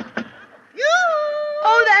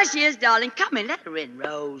 Oh, there she is, darling. Come in. Let her in,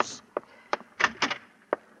 Rose.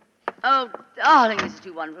 Oh, darling, this is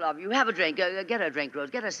too wonderful of you. Have a drink. Get her a drink, Rose.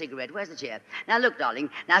 Get her a cigarette. Where's the chair? Now, look, darling.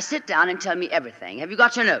 Now, sit down and tell me everything. Have you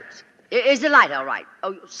got your notes? Is the light all right?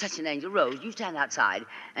 Oh, you're such an angel. Rose, you stand outside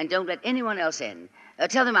and don't let anyone else in.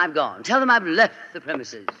 Tell them I've gone. Tell them I've left the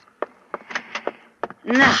premises.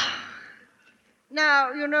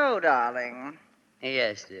 Now, you know, darling,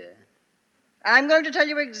 Yes, dear. I'm going to tell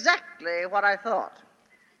you exactly what I thought.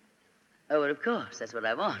 Oh, well, of course. That's what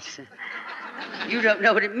I want. You don't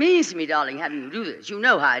know what it means to me, darling, having you do this. You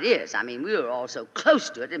know how it is. I mean, we were all so close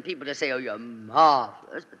to it, and people just say, oh, you're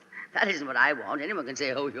marvelous. But that isn't what I want. Anyone can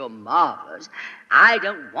say, oh, you're marvelous. I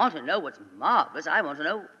don't want to know what's marvelous. I want to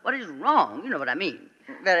know what is wrong. You know what I mean.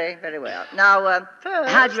 Very, very well. Now,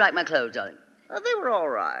 first... How'd you like my clothes, darling? They were all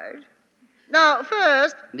right. Now,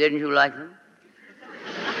 first... Didn't you like them?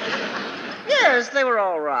 Yes, they were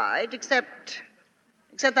all right, except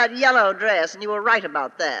that yellow dress, and you were right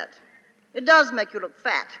about that. It does make you look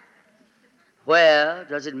fat. Where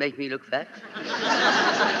does it make me look fat?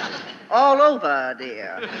 All over,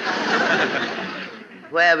 dear.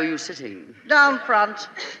 Where were you sitting? Down front.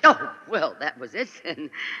 Oh, well, that was it.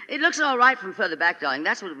 It looks all right from further back, darling.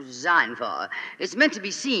 That's what it was designed for. It's meant to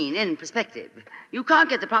be seen in perspective. You can't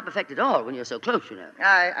get the proper effect at all when you're so close, you know.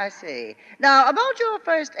 I see. Now, about your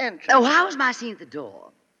first entrance... Oh, how was my scene at the door?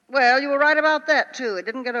 Well, you were right about that, too. It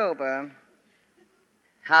didn't get over.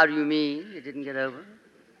 How do you mean it didn't get over?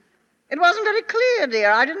 It wasn't very clear,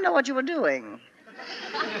 dear. I didn't know what you were doing.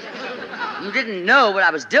 You didn't know what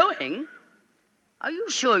I was doing? Are you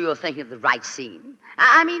sure you're thinking of the right scene?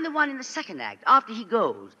 I mean the one in the second act, after he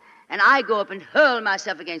goes, and I go up and hurl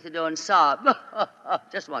myself against the door and sob.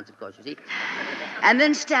 Just once, of course, you see. And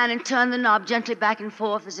then stand and turn the knob gently back and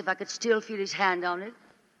forth as if I could still feel his hand on it.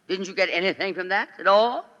 Didn't you get anything from that at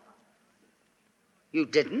all? You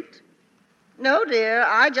didn't? No, dear.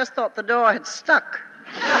 I just thought the door had stuck.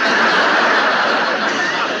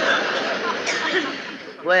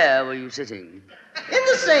 Where were you sitting? In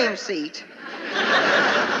the same seat.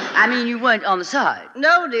 I mean, you weren't on the side.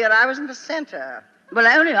 No, dear, I was in the center. Well,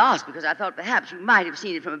 I only asked because I thought perhaps you might have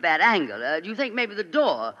seen it from a bad angle. Do you think maybe the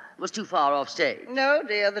door was too far off stage? No,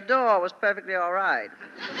 dear, the door was perfectly all right.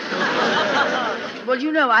 Well,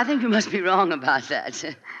 you know, I think you must be wrong about that.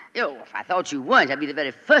 If I thought you weren't, I'd be the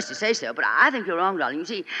very first to say so. But I think you're wrong, darling. You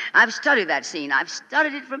see, I've studied that scene. I've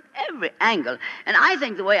studied it from every angle. And I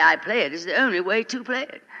think the way I play it is the only way to play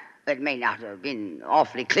it. It may not have been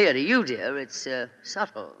awfully clear to you, dear. It's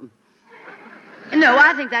subtle. No,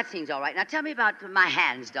 I think that scene's all right. Now, tell me about my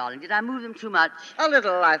hands, darling. Did I move them too much? A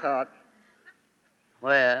little, I thought.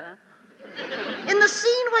 Where? In the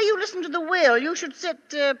scene where you listen to the will, you should sit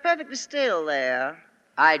perfectly still there.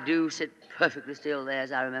 I do sit perfectly still there,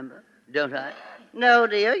 as I remember, don't I? No,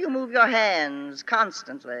 dear, you move your hands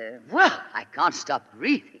constantly. Well, I can't stop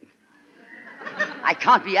breathing. I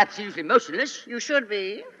can't be absolutely motionless. You should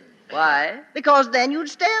be. Why? Because then you'd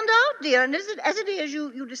stand out, dear, and as it is,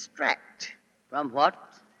 you distract. From what?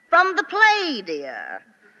 From the play, dear.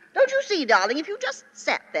 Don't you see, darling, if you just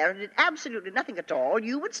sat there and did absolutely nothing at all,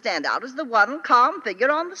 you would stand out as the one calm figure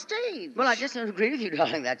on the stage. Well, I just don't agree with you,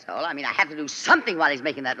 darling, that's all. I mean, I have to do something while he's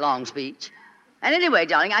making that long speech. And anyway,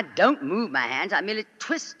 darling, I don't move my hands. I merely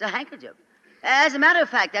twist a handkerchief. As a matter of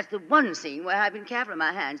fact, that's the one scene where I've been careful of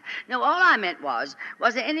my hands. No, all I meant was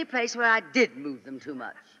there any place where I did move them too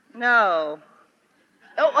much? No.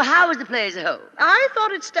 Oh, well, how was the play as a whole? I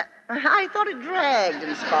thought it dragged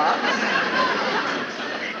in spots.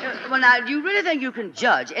 Well, now, do you really think you can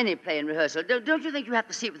judge any play in rehearsal? Don't you think you have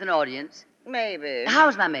to see it with an audience? Maybe. How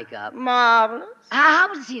was my makeup? Marvelous. How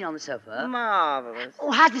was the scene on the sofa? Marvelous.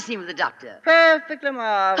 Oh, how's the scene with the doctor? Perfectly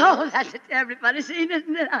marvelous. Oh, that's a terribly funny scene,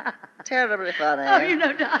 isn't it? Terribly funny. Oh, you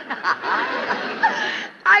know,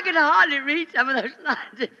 I could hardly read some of those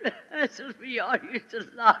lines in rehearsals. We all used to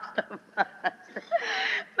laugh so much.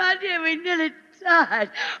 My dear, we nearly died.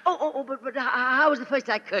 But how was the first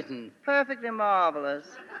act curtain? Perfectly marvelous.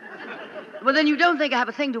 Well, then you don't think I have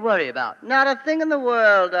a thing to worry about? Not a thing in the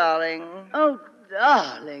world, darling. Oh,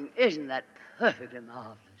 darling, isn't that perfectly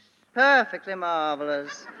marvelous? Perfectly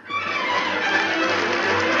marvelous.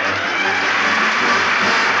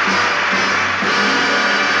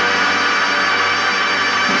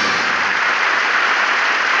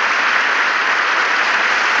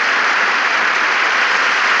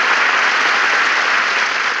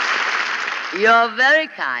 You're very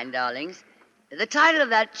kind, darlings. The title of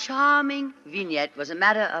that charming vignette was A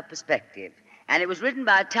Matter of Perspective. And it was written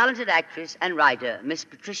by a talented actress and writer, Miss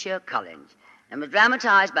Patricia Collins, and was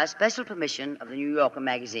dramatized by special permission of the New Yorker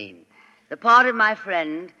magazine. The part of my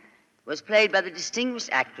friend was played by the distinguished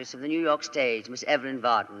actress of the New York stage, Miss Evelyn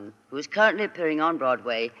Varden, who is currently appearing on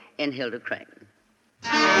Broadway in Hilda Crane.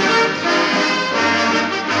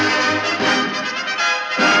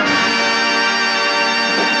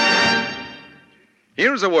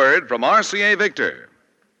 Here's a word from RCA Victor.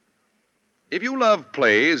 If you love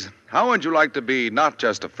plays, how would you like to be not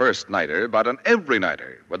just a first-nighter, but an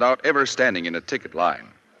every-nighter without ever standing in a ticket line?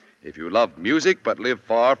 If you love music but live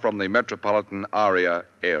far from the metropolitan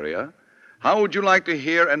area, how would you like to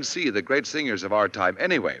hear and see the great singers of our time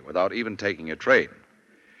anyway without even taking a train?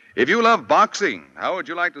 If you love boxing, how would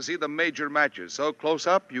you like to see the major matches so close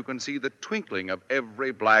up you can see the twinkling of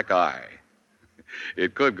every black eye?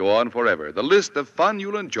 It could go on forever. The list of fun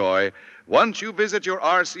you'll enjoy once you visit your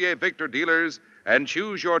RCA Victor dealers and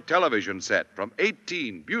choose your television set from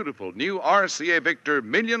 18 beautiful new RCA Victor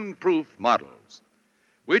million-proof models.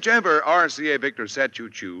 Whichever RCA Victor set you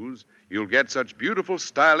choose, you'll get such beautiful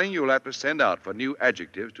styling you'll have to send out for new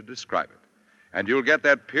adjectives to describe it. And you'll get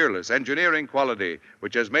that peerless engineering quality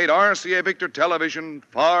which has made RCA Victor television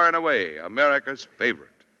far and away America's favorite.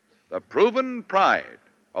 The proven pride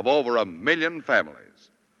of over 1 million families.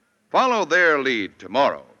 Follow their lead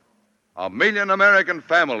tomorrow. 1 million American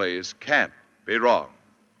families can't be wrong.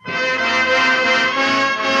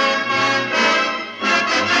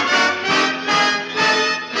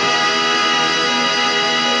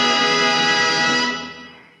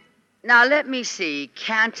 Now, let me see.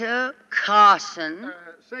 Cantor, Carson.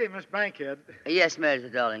 Say, Miss Bankhead. Yes,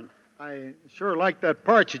 Meredith, darling. I sure like that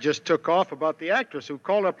part you just took off about the actress who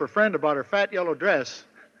called up her friend about her fat yellow dress.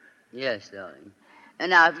 Yes, darling.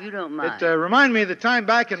 And now, if you don't mind. It reminded me of the time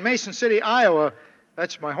back in Mason City, Iowa.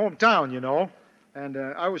 That's my hometown, you know. And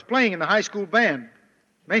I was playing in the high school band.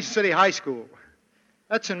 Mason City High School.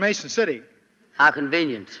 That's in Mason City. How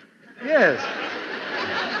convenient. Yes.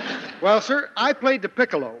 Well, sir, I played the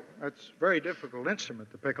piccolo. That's a very difficult instrument,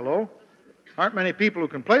 the piccolo. Aren't many people who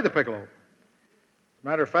can play the piccolo.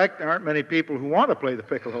 Matter of fact, there aren't many people who want to play the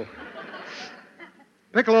piccolo.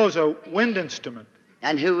 Piccolo's a wind instrument.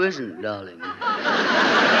 And who isn't, darling?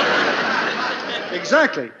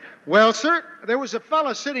 Exactly. Well, sir, there was a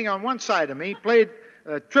fella sitting on one side of me, played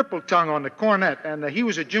triple tongue on the cornet, and he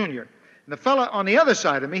was a junior. And the fella on the other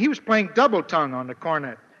side of me, he was playing double tongue on the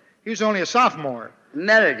cornet. He was only a sophomore.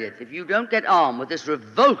 Meredith, if you don't get on with this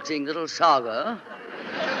revolting little saga.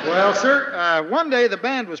 Well, sir, one day the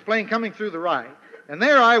band was playing Coming Through the Rye, and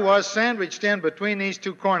there I was sandwiched in between these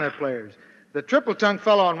two cornet players. The triple tongue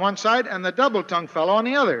fellow on one side and the double tongue fellow on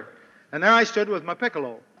the other. And there I stood with my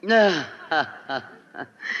piccolo. Now,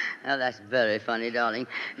 that's very funny, darling.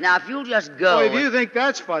 Now, if you'll just go... Well, if you think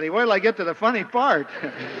that's funny, wait till I get to the funny part.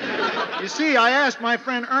 You see, I asked my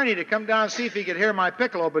friend Ernie to come down and see if he could hear my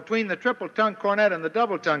piccolo between the triple-tongue cornet and the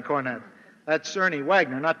double-tongue cornet. That's Ernie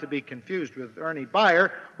Wagner, not to be confused with Ernie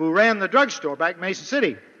Byer, who ran the drugstore back in Mason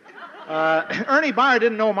City. Ernie Byer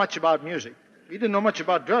didn't know much about music. He didn't know much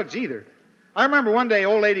about drugs either. I remember one day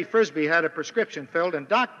old lady Frisbee had a prescription filled, and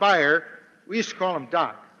Doc Byer, we used to call him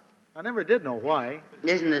Doc. I never did know why.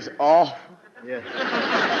 Isn't this awful? Yes. He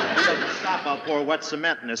doesn't stop, I'll pour wet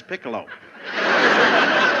cement in his piccolo.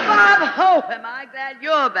 Bob Hope, am I glad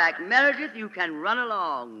you're back. Meredith, you can run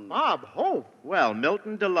along. Bob Hope? Well,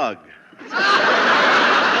 Milton DeLugg.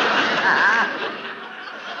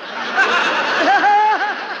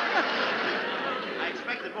 I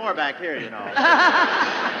expected more back here, you know.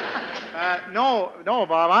 No,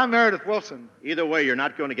 Bob, I'm Meredith Wilson. Either way, you're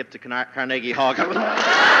not going to get to Carnegie Hall. Why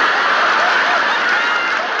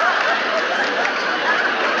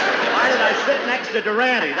did I sit next to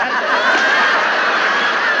Durante?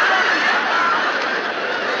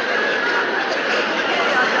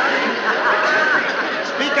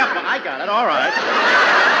 Speak up. I got it. All right.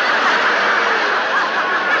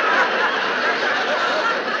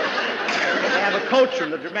 I have a coach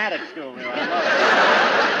from the dramatic school here.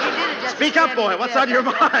 Speak up, boy. What's on your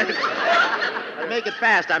mind? Make it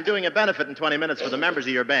fast. I'm doing a benefit in 20 minutes for the members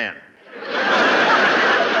of your band.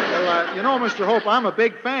 Well, you know, Mr. Hope, I'm a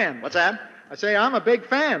big fan. What's that? I say I'm a big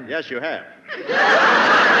fan. Yes, you have.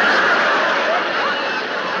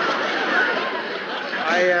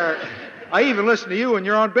 I even listen to you when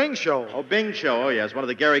you're on Bing Show. Oh, Bing Show. Oh, yes, one of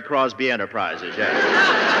the Gary Crosby enterprises,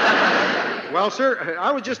 yes. Well, sir,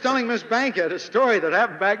 I was just telling Miss Bankhead a story that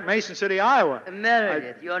happened back in Mason City, Iowa.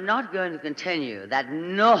 Meredith, you're not going to continue that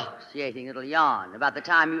nauseating little yarn about the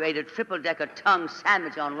time you ate a triple-decker tongue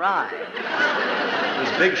sandwich on rye.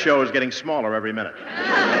 This Big Show is getting smaller every minute.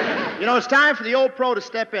 You know, it's time for the old pro to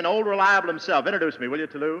step in, old reliable himself. Introduce me, will you,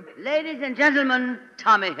 Toulouse? Ladies and gentlemen,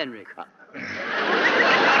 Tommy Henry.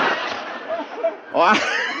 Oh,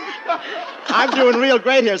 I'm doing real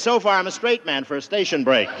great here so far. I'm a straight man for a station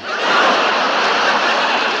break.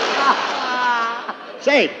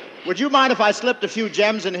 Say, would you mind if I slipped a few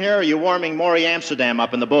gems in here, or are you warming Maury Amsterdam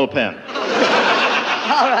up in the bullpen?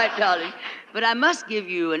 All right, darling. But I must give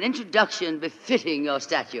you an introduction befitting your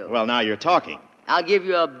stature. Well, now you're talking. I'll give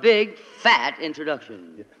you a big, fat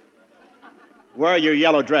introduction. Wear your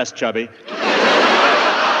yellow dress, Chubby.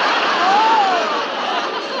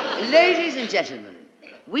 Ladies and gentlemen,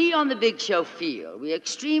 we on the Big Show feel we're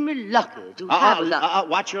extremely lucky to have...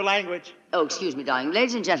 Watch your language. Oh, excuse me, darling.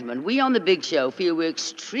 Ladies and gentlemen, we on the Big Show feel we're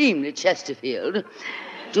extremely Chesterfield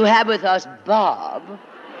to have with us Bob.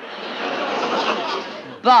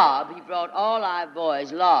 Bob, he brought all our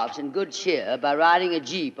boys laughs and good cheer by riding a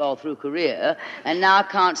Jeep all through Korea, and now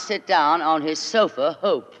can't sit down on his sofa,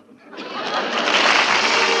 Hope.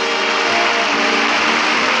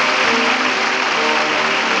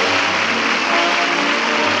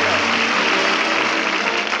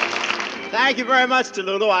 Thank you very much,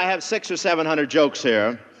 Delulu. I have 600 or 700 jokes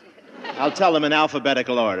here. I'll tell them in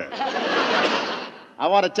alphabetical order. I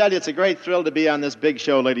want to tell you it's a great thrill to be on this Big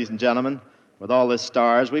Show, ladies and gentlemen, with all the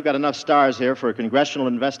stars. We've got enough stars here for a congressional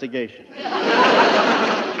investigation. Isn't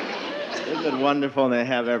it wonderful? And they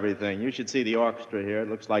have everything. You should see the orchestra here. It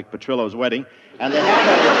looks like Petrillo's wedding. And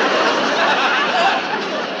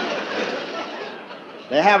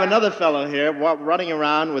they have another fellow here running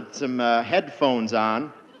around with some headphones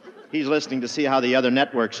on. He's listening to see how the other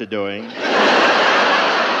networks are doing.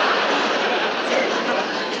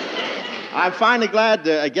 I'm finally glad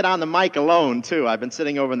to get on the mic alone, too. I've been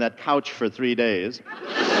sitting over on that couch for 3 days.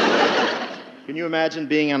 Can you imagine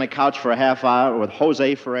being on a couch for a half hour with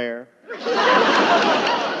Jose Ferrer?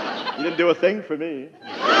 You didn't do a thing for me.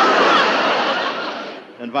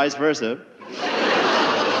 And vice versa.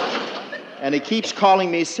 And he keeps calling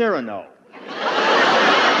me Cyrano.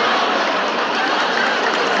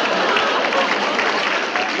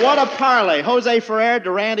 What a parlay. Jose Ferrer,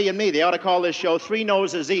 Durante, and me. They ought to call this show Three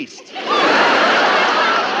Noses East. The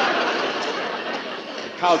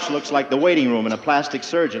couch looks like the waiting room in a plastic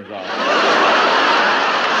surgeon's office.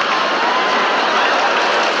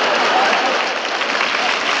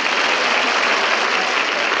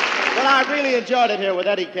 But I really enjoyed it here with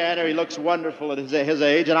Eddie Cantor. He looks wonderful at his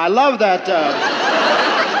age. And I love that...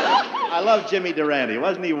 I love Jimmy Durante.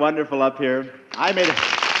 Wasn't he wonderful up here? I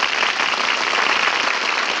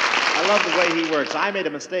love the way he works. I made a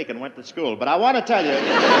mistake and went to school, but I want to tell you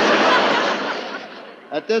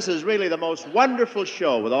that this is really the most wonderful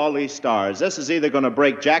show with all these stars. This is either going to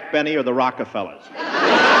break Jack Benny or the Rockefellers.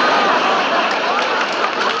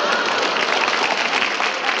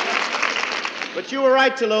 But you were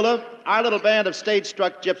right, Tallulah. Our little band of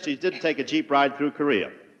stage-struck gypsies did take a Jeep ride through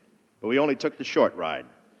Korea, but we only took the short ride.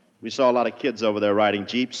 We saw a lot of kids over there riding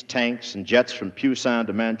Jeeps, tanks, and jets from Pusan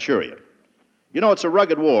to Manchuria. You know, it's a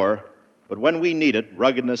rugged war, but when we need it,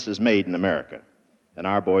 ruggedness is made in America. And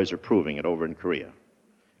our boys are proving it over in Korea.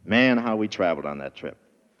 Man, how we traveled on that trip.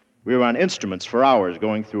 We were on instruments for hours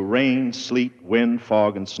going through rain, sleet, wind,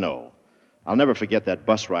 fog, and snow. I'll never forget that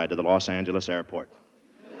bus ride to the Los Angeles airport.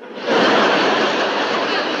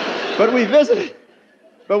 But we visited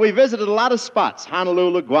a lot of spots.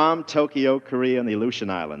 Honolulu, Guam, Tokyo, Korea, and the Aleutian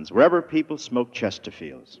Islands, wherever people smoke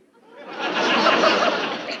Chesterfields.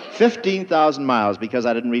 15,000 miles because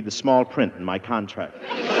I didn't read the small print in my contract.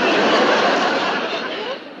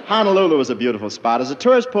 Honolulu is a beautiful spot. As a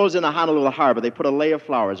tourist pulls into Honolulu Harbor, they put a lei of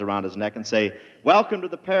flowers around his neck and say, "Welcome to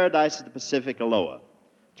the paradise of the Pacific, Aloha."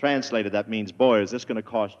 Translated, that means, boy, is this going to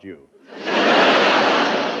cost you. Isn't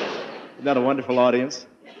that a wonderful audience?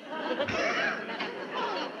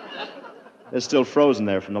 They're still frozen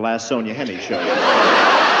there from the last Sonia Henne show.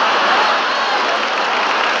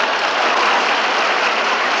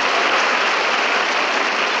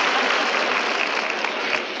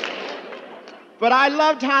 But I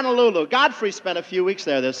loved Honolulu. Godfrey spent a few weeks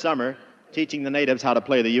there this summer teaching the natives how to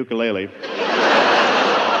play the ukulele.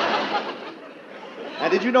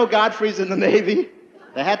 And did you know Godfrey's in the Navy?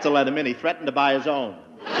 They had to let him in. He threatened to buy his own.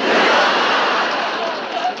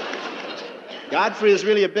 Godfrey is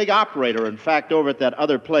really a big operator. In fact, over at that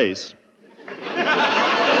other place.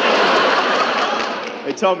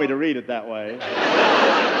 They told me to read it that way.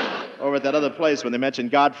 Over at that other place, when they mentioned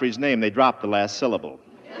Godfrey's name, they dropped the last syllable.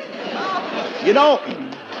 You know,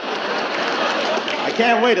 I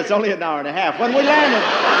can't wait. It's only an hour and a half. When we landed...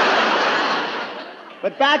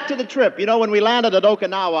 But back to the trip. You know, when we landed at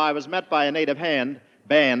Okinawa, I was met by a native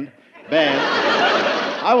band.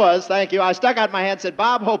 I was, thank you. I stuck out my hand and said,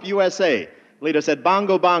 Bob Hope, USA. The leader said,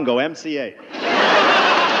 Bongo Bongo, MCA.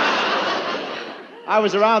 I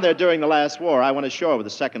was around there during the last war. I went ashore with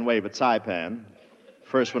the second wave at Saipan.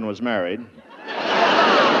 First one was married.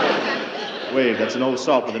 Wave, that's an old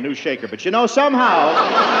salt with a new shaker. But you know, somehow...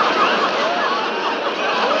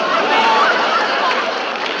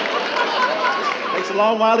 Takes a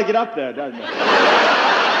long while to get up there, doesn't it?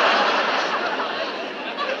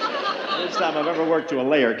 First time I've ever worked to a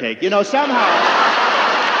layer cake. You know, somehow...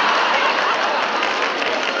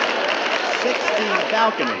 16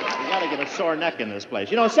 balconies. You gotta get a sore neck in this place.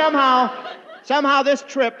 You know, somehow this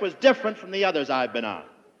trip was different from the others I've been on.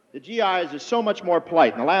 The GIs are so much more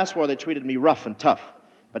polite. In the last war, they treated me rough and tough.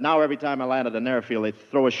 But now every time I land at an airfield, they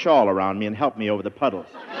throw a shawl around me and help me over the puddles.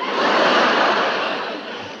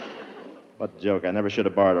 What a joke. I never should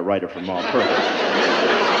have borrowed a writer from all purpose.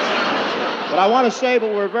 But I want to say,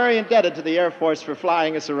 but we're very indebted to the Air Force for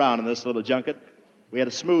flying us around in this little junket. We had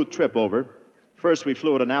a smooth trip over. First, we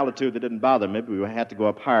flew at an altitude that didn't bother me, but we had to go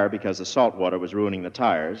up higher because the salt water was ruining the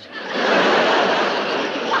tires.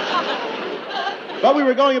 But we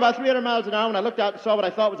were going about 300 miles an hour when I looked out and saw what I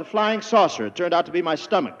thought was a flying saucer. It turned out to be my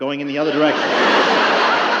stomach going in the other direction.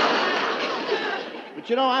 But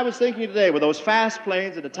you know, I was thinking today, with those fast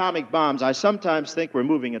planes and atomic bombs, I sometimes think we're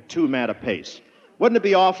moving at too mad a pace. Wouldn't it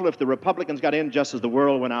be awful if the Republicans got in just as the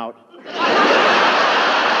world went out?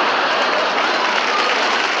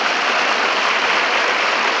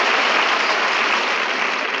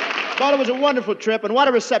 Thought it was a wonderful trip, and what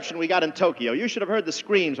a reception we got in Tokyo. You should have heard the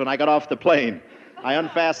screams when I got off the plane. I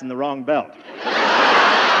unfastened the wrong belt.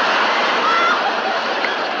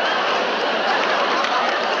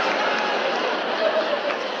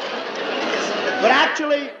 But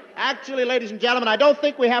actually, ladies and gentlemen, I don't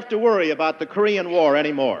think we have to worry about the Korean War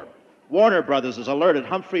anymore. Warner Brothers has alerted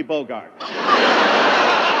Humphrey Bogart.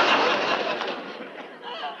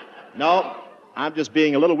 No, I'm just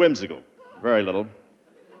being a little whimsical. Very little.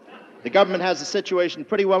 The government has the situation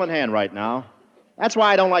pretty well in hand right now. That's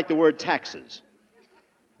why I don't like the word taxes.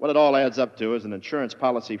 What it all adds up to is an insurance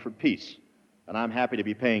policy for peace. And I'm happy to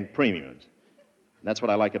be paying premiums. And that's what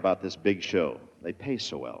I like about this big show. They pay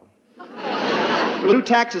so well. With new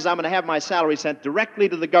taxes, I'm going to have my salary sent directly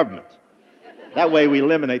to the government. That way we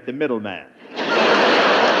eliminate the middleman.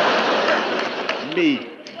 Me.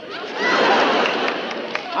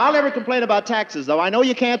 I'll never complain about taxes, though. I know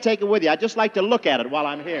you can't take it with you. I just like to look at it while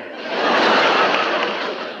I'm here.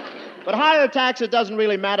 But higher taxes doesn't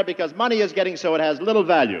really matter because money is getting so it has little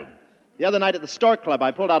value. The other night at the Stork Club, I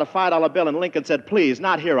pulled out a $5 bill and Lincoln said, "Please,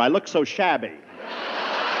 not here. I look so shabby."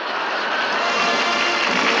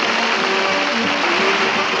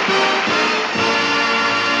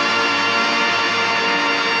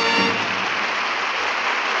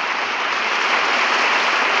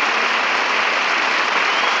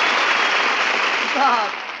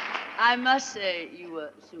 Bob, I must say you were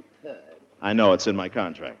superb. I know, it's in my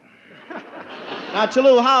contract. Now,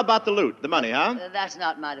 Toulouse, how about the loot? The money, huh? That's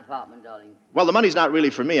not my department, darling. Well, the money's not really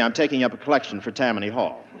for me. I'm taking up a collection for Tammany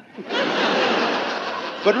Hall.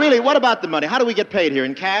 But really, what about the money? How do we get paid here?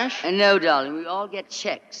 In cash? No, darling. We all get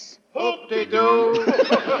checks. Hoop-de-doo.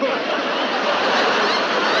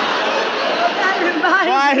 That reminds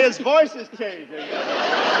me. Why, his voice is changing.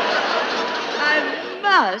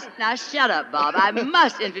 Now shut up, Bob. I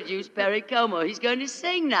must introduce Perry Como. He's going to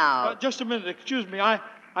sing now. Just a minute. Excuse me.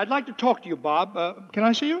 I'd like to talk to you, Bob. Can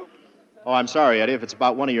I see you? Oh, I'm sorry, Eddie. If it's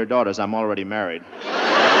about one of your daughters, I'm already married.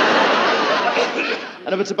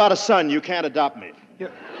 And if it's about a son, you can't adopt me. Yeah.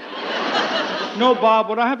 No, Bob.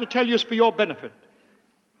 What I have to tell you is for your benefit.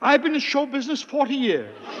 I've been in show business 40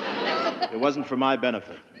 years. It wasn't for my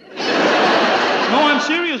benefit. No, I'm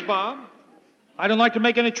serious, Bob. I don't like to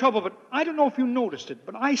make any trouble, but I don't know if you noticed it,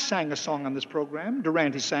 but I sang a song on this program.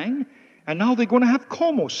 Durante sang, and now they're going to have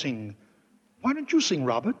Como sing. Why don't you sing,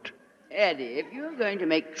 Robert? Eddie, if you're going to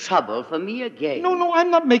make trouble for me again... No, I'm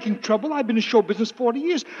not making trouble. I've been in show business 40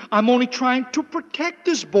 years. I'm only trying to protect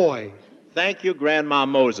this boy. Thank you, Grandma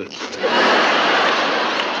Moses.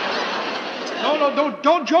 No,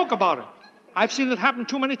 don't joke about it. I've seen it happen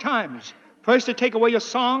too many times. First they take away your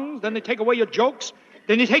songs, then they take away your jokes,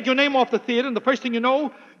 then they take your name off the theater, and the first thing you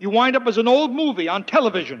know, you wind up as an old movie on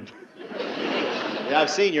television. Yeah, I've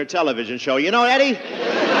seen your television show. You know, Eddie,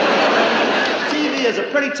 TV Eddie is a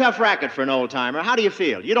pretty tough racket for an old-timer. How do you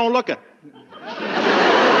feel? You don't look it.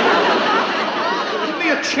 Give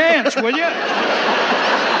me a chance, will you?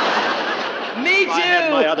 Me If I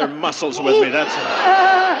had my other muscles with me, that's it.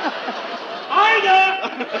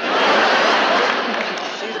 Ida!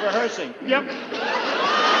 She's rehearsing. Yep.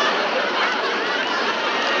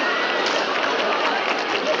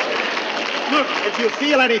 Look, if you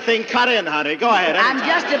feel anything, cut in, honey. Go ahead. I'm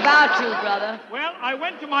anytime. just about to, brother. Well, I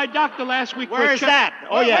went to my doctor last week. Where is that?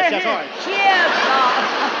 Oh, yes, that's all right. Cheers,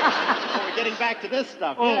 Oh, we're getting back to this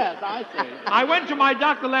stuff. Oh. Yes, I see. I went to my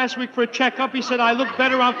doctor last week for a checkup. He said I look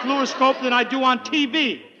better on fluoroscope than I do on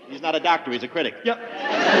TV. He's not a doctor. He's a critic. Yep.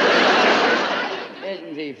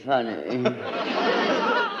 Isn't he funny?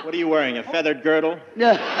 What are you wearing, a feathered girdle?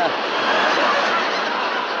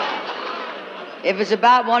 If it's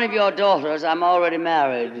about one of your daughters, I'm already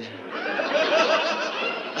married. Come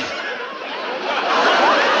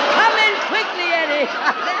in quickly, Eddie.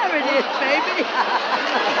 There it is, baby.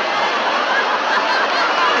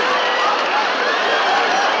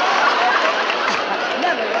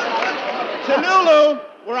 Tallulah,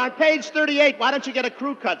 we're on page 38. Why don't you get a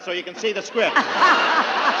crew cut so you can see the script?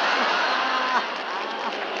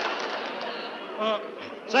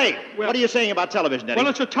 Say, what are you saying about television, Eddie? Well,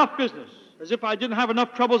 it's a tough business. As if I didn't have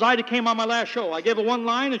enough troubles, Ida came on my last show. I gave her one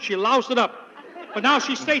line, and she loused it up. But now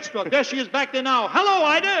she's state-struck. There she is back there now. Hello,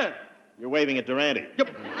 Ida! You're waving at Durante. Yep.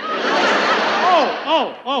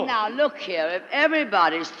 Oh. Now, look here. If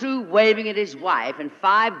everybody's through waving at his wife and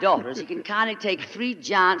 5 daughters, he can kindly take 3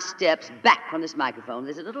 giant steps back from this microphone.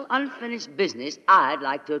 There's a little unfinished business I'd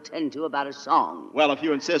like to attend to about a song. Well, if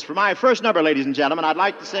you insist, for my first number, ladies and gentlemen, I'd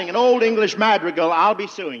like to sing an old English madrigal, I'll Be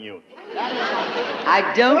Suing You.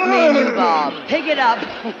 I don't mean you, Bob. Pick it up.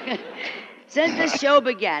 Since this show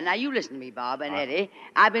began, now you listen to me, Bob and Eddie,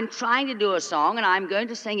 I've been trying to do a song, and I'm going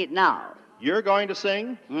to sing it now. You're going to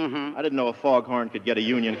sing? Mm-hmm. I didn't know a foghorn could get a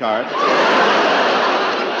union card.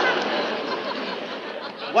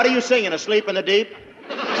 What are you singing, Asleep in the Deep?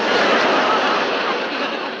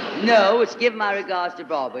 No, it's Give My Regards to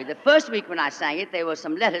Broadway. The first week when I sang it, there were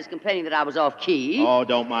some letters complaining that I was off key. Oh,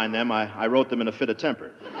 don't mind them. I wrote them in a fit of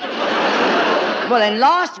temper. Well, then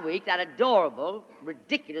last week, that adorable,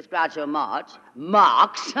 ridiculous Groucho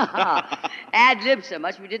Marx, ad-libbed so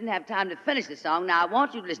much we didn't have time to finish the song. Now, I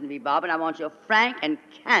want you to listen to me, Bob, and I want your frank and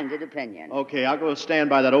candid opinion. Okay, I'll go stand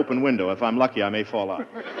by that open window. If I'm lucky, I may fall out.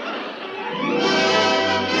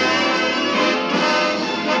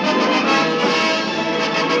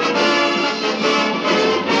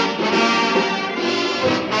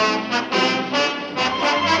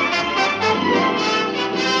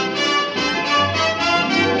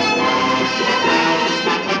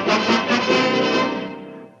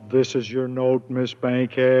 This is your note, Miss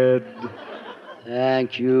Bankhead.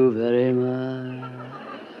 Thank you very much.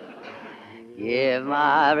 Give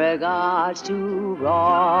my regards to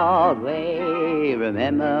Broadway.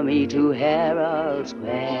 Remember me to Herald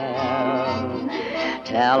Square.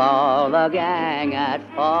 Tell all the gang at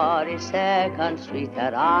 42nd Street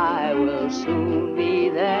that I will soon be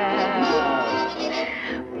there.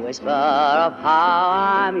 Whisper of how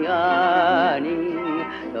I'm yearning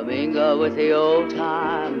to mingle with the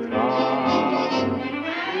old-time throng.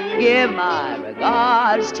 Give my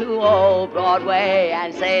regards to old Broadway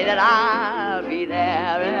and say that I'll be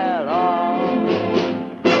there ere long.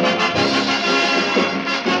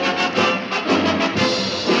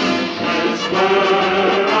 Whisper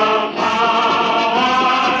of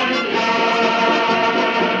how I'm yearning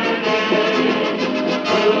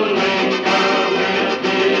to linger with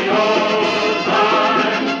the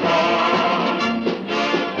old-time throng.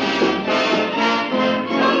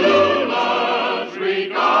 Tallulah's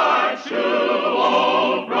regards to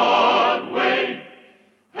old Broadway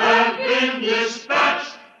have been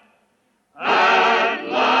dispatched at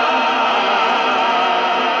last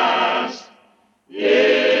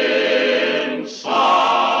in song.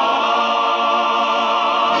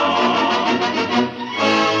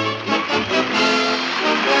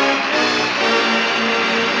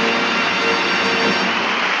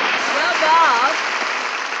 Well,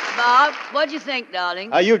 Bob, what'd you think,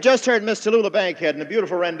 darling? You've just heard Miss Tallulah Bankhead in a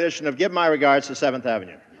beautiful rendition of Give My Regards to 7th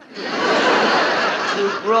Avenue.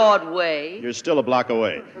 To Broadway. You're still a block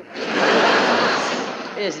away.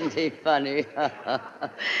 Isn't he funny?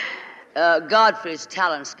 Godfrey's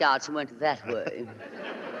talent scouts went that way.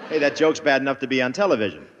 Hey, that joke's bad enough to be on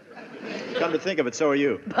television. Come to think of it, so are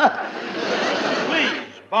you. Please,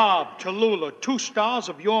 Bob, Tallulah, 2 stars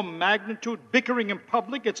of your magnitude bickering in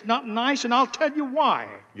public. It's not nice, and I'll tell you why.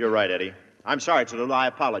 You're right, Eddie. I'm sorry, Tallulah. I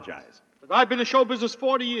apologize. But I've been in show business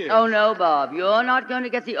 40 years. Oh, no, Bob. You're not going to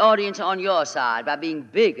get the audience on your side by being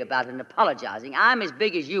big about it and apologizing. I'm as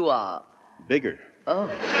big as you are. Bigger. Oh.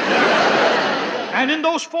 And in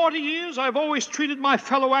those 40 years, I've always treated my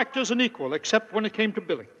fellow actors an equal, except when it came to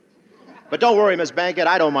billing. But don't worry, Miss Bankett.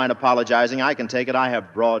 I don't mind apologizing. I can take it. I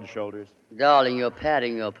have broad shoulders. Darling, you're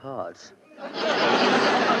padding your parts.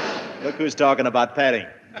 Look who's talking about padding.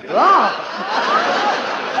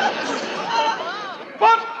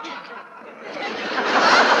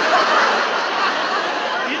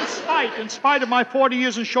 In spite of my 40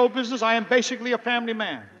 years in show business, I am basically a family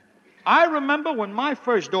man. I remember when my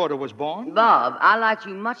first daughter was born. Bob, I liked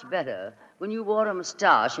you much better when you wore a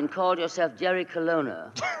mustache and called yourself Jerry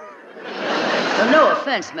Colonna. Well, no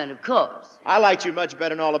offense meant, of course. I liked you much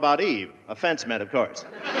better than All About Eve. Offense meant, of course.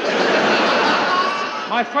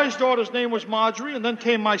 My first daughter's name was Marjorie, and then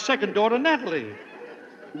came my second daughter, Natalie.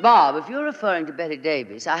 Bob, if you're referring to Betty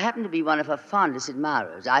Davis, I happen to be one of her fondest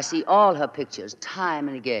admirers. I see all her pictures time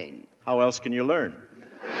and again. How else can you learn?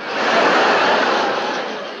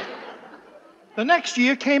 The next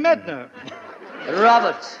year came Edna.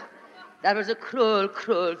 Robert, that was a cruel,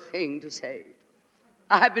 cruel thing to say.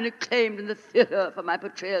 I've been acclaimed in the theater for my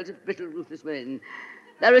portrayals of brittle, ruthless women.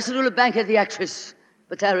 There is Tallulah Bankhead, the actress,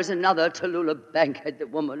 but there is another Tallulah Bankhead, the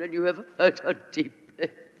woman, and you have hurt her deeply.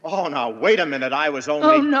 Oh, now, wait a minute. I was only...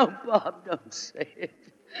 Oh, no, Bob, don't say it.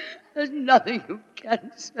 There's nothing you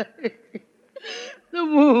can say. The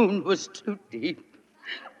wound was too deep,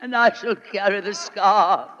 and I shall carry the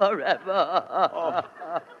scar forever.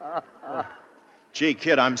 Gee,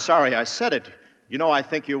 kid, I'm sorry I said it. You know, I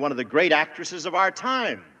think you're one of the great actresses of our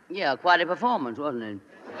time. Yeah, quite a performance, wasn't it?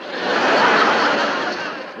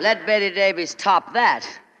 Let Betty Davis top that.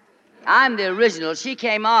 I'm the original. She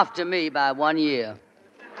came after me by 1 year.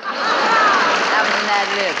 That was an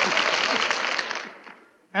ad-lib.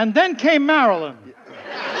 And then came Marilyn.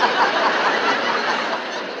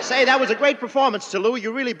 Say, that was a great performance, Tallulah.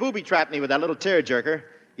 You really booby-trapped me with that little tearjerker.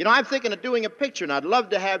 You know, I'm thinking of doing a picture, and I'd love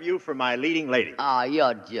to have you for my leading lady. Oh,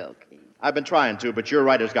 you're joking. I've been trying to, but your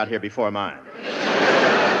writers got here before mine.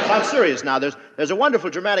 So I'm serious now. There's a wonderful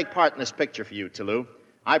dramatic part in this picture for you, Tallulah.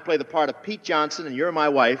 I play the part of Pete Johnson, and you're my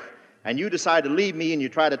wife, and you decide to leave me, and you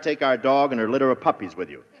try to take our dog and her litter of puppies with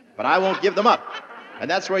you. But I won't give them up. And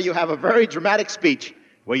that's where you have a very dramatic speech,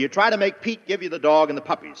 where you try to make Pete give you the dog and the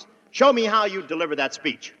puppies. Show me how you deliver that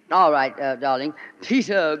speech. All right, darling.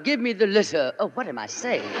 Peter, give me the litter. Oh, what am I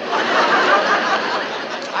saying?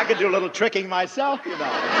 I could do a little tricking myself, you know.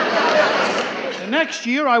 The next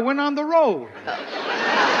year, I went on the road.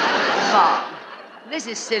 Bob, this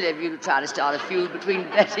is silly of you to try to start a feud between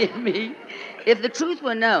Betty and me. If the truth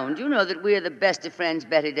were known, do you know that we're the best of friends,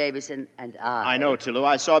 Betty Davis and I? I know, Tallulah.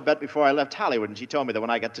 I saw Bet before I left Hollywood, and she told me that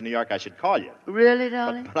when I got to New York, I should call you. Really,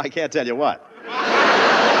 darling? But I can't tell you what.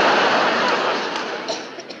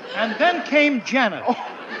 And then came Janet. Oh.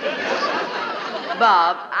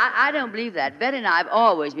 Bob, I don't believe that. Betty and I have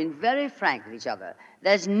always been very frank with each other.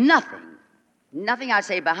 There's nothing I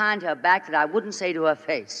say behind her back that I wouldn't say to her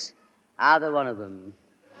face. Either one of them.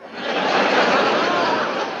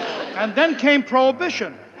 And then came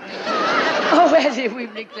Prohibition. Oh, as if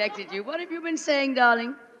we've neglected you. What have you been saying,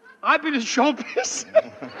 darling? I've been in show business.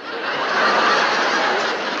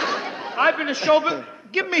 I've been in show business.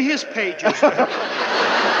 Give me his pages.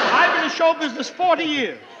 I've been in show business 40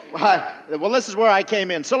 years. Well, this is where I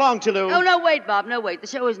came in. So long, Tallulah. Oh, no, wait, Bob. No, wait. The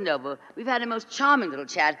show isn't over. We've had a most charming little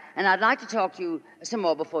chat, and I'd like to talk to you some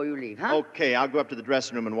more before you leave, huh? Okay, I'll go up to the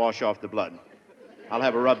dressing room and wash off the blood. I'll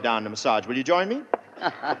have a rub down and a massage. Will you join me?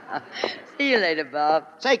 See you later, Bob.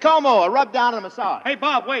 Say, Como, a rub down and a massage. Hey,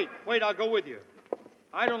 Bob, wait. I'll go with you.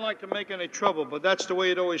 I don't like to make any trouble, but that's the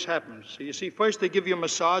way it always happens. You see, first they give you a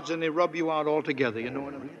massage, then they rub you out altogether. You know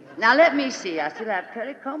what I mean? Now, let me see. I still have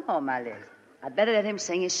Perry Como on my list. I'd better let him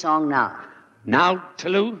sing his song now. Now,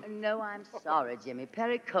 Tallulah? No, I'm sorry, Jimmy.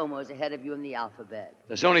 Perry Como's ahead of you in the alphabet.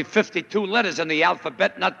 There's only 52 letters in the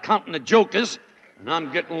alphabet, not counting the jokers, and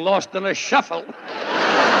I'm getting lost in a shuffle.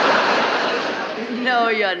 No,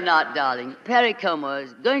 you're not, darling. Perry Como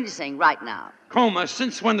is going to sing right now. Coma,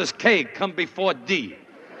 since when does K come before D?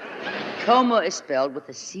 Como is spelled with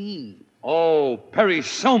a C. Oh, Perry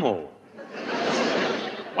Somo.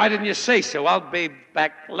 Why didn't you say so? I'll be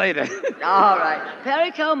back later. All right.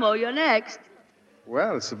 Perry Como, you're next.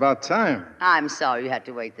 Well, it's about time. I'm sorry you had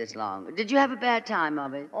to wait this long. Did you have a bad time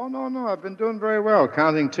of it? Oh, no. I've been doing very well.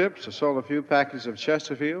 Counting tips. I sold a few packages of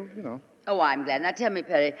Chesterfield, you know. Oh, I'm glad. Now, tell me,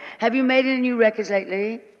 Perry, have you made any new records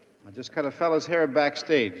lately? I just cut a fella's hair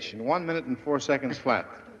backstage in 1 minute and 4 seconds flat.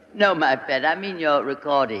 No, my pet, I mean your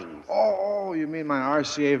recordings. Oh, you mean my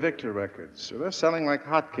RCA Victor records. So they're selling like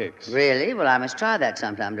hotcakes. Really? Well, I must try that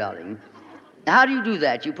sometime, darling. How do you do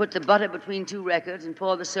that? You put the butter between two records and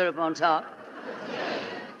pour the syrup on top?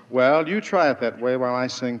 Well, you try it that way while I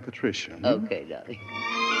sing Patricia. Okay, darling.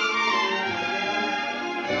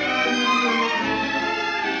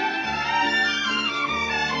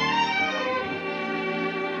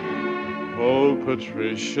 Oh,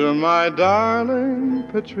 Patricia, my darling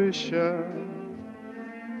Patricia,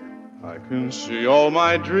 I can see all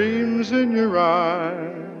my dreams in your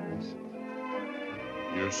eyes.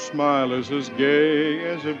 Your smile is as gay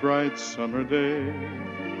as a bright summer day.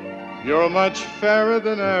 You're much fairer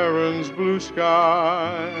than Aaron's blue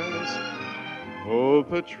skies. Oh,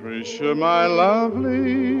 Patricia, my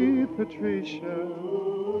lovely Patricia,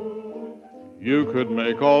 you could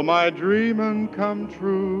make all my dreaming come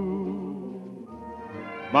true.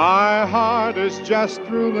 My heart is just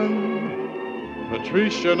drooling,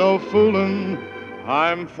 Patricia, no fooling,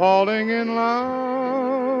 I'm falling in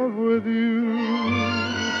love with you.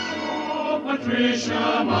 Oh,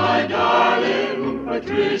 Patricia, my darling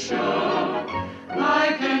Patricia,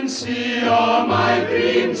 I can see all my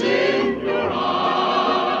dreams in your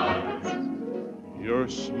eyes. Your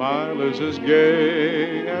smile is as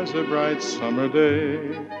gay as a bright summer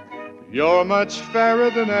day. You're much fairer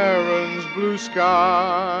than Aaron's blue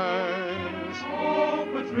skies. Oh,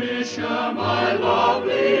 Patricia, my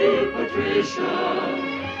lovely Patricia,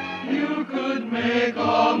 you could make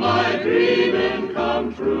all my dreaming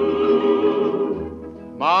come true.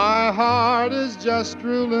 My heart is just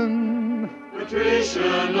drooling,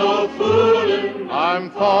 Patricia, no fooling, I'm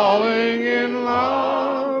falling in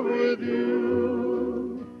love with you.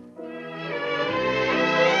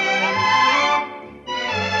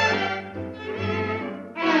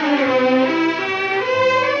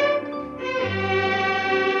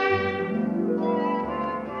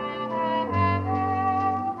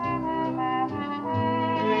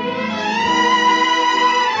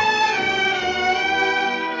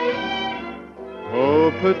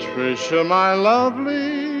 Patricia, my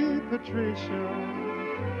lovely Patricia,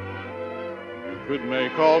 you could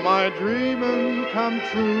make all my dreaming come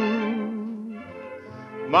true.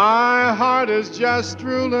 My heart is just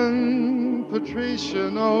drooling,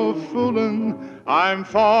 Patricia, no fooling, I'm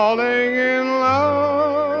falling in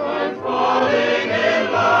love. I'm falling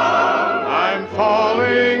in love. I'm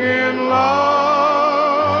falling in love.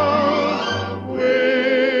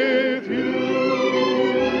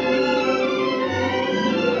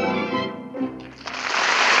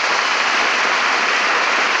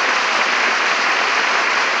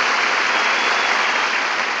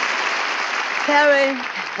 Harry,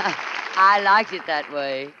 I liked it that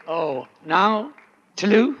way. Oh, now,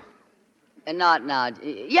 Toulouse? Not now.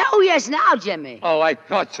 Yeah, oh, yes, now, Jimmy. Oh, I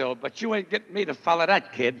thought so, but you ain't getting me to follow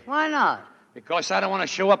that, kid. Why not? Because I don't want to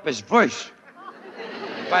show up as verse.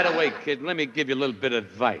 By the way, kid, let me give you a little bit of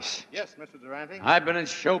advice. Yes, Mr. Durante? I've been in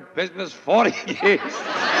show business 40 years.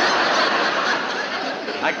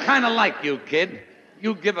 I kind of like you, kid.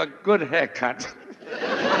 You give a good haircut.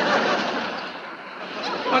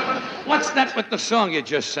 What's that with the song you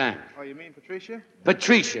just sang? Oh, you mean Patricia?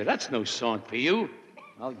 Patricia, that's no song for you.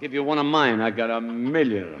 I'll give you one of mine. I got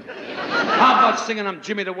 1,000,000 of them. How about singing I'm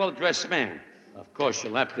Jimmy the Well-Dressed Man? Of course,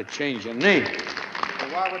 you'll have to change your name.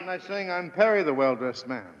 Well, why wouldn't I sing I'm Perry the Well-Dressed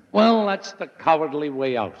Man? Well, that's the cowardly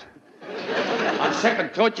way out. On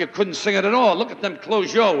second thought, you couldn't sing it at all. Look at them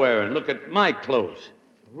clothes you're wearing. Look at my clothes.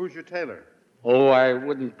 Who's your tailor? Oh, I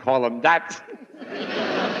wouldn't call him that.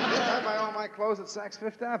 I buy all my clothes at Saks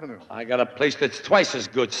Fifth Avenue. I got a place that's twice as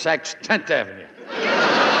good, Saks 10th Avenue.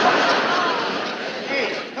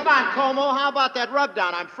 Hey, come on, Como. How about that rub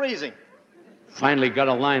down? I'm freezing. Finally got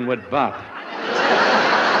a line with Bob.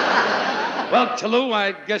 Well, Toulouse,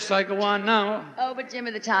 I guess I go on now. Oh, but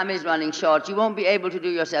Jimmy, the time is running short. You won't be able to do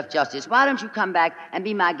yourself justice. Why don't you come back and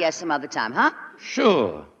be my guest some other time, huh?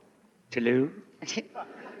 Sure, Toulouse.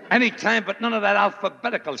 Anytime, but none of that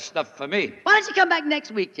alphabetical stuff for me. Why don't you come back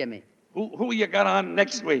next week, Jimmy? Who you got on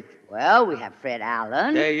next week? Well, we have Fred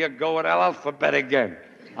Allen. There you go with alphabet again.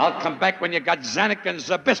 I'll come back when you got Zanuck and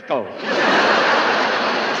Zabisco.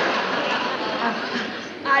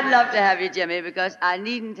 I'd love to have you, Jimmy, because I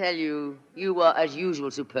needn't tell you, you were, as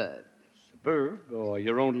usual, superb. Superb? Oh,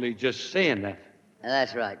 you're only just saying that.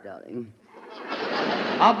 That's right, darling.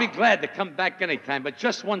 I'll be glad to come back anytime, but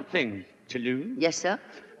just one thing, Toulouse. Yes, sir?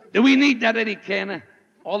 Do we need that Eddie Canner?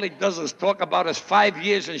 All he does is talk about his 5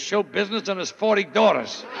 years in show business and his 40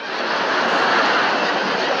 daughters.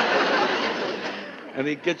 And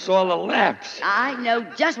he gets all the laughs. I know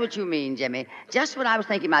just what you mean, Jimmy. Just what I was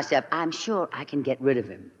thinking myself. I'm sure I can get rid of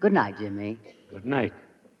him. Good night, Jimmy. Good night,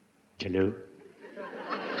 Chalou.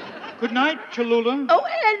 Good night, Cholula. Oh,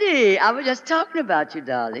 Eddie, I was just talking about you,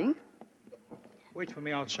 darling. Wait for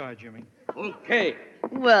me outside, Jimmy. Okay.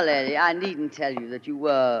 Well, Eddie, I needn't tell you that you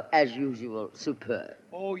were, as usual, superb.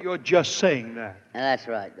 Oh, you're just saying that. That's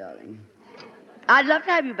right, darling. I'd love to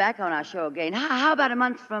have you back on our show again. How about a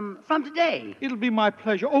month from today? It'll be my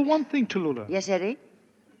pleasure. Oh, one thing, Tallulah. Yes, Eddie?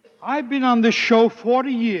 I've been on this show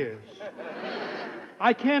 40 years.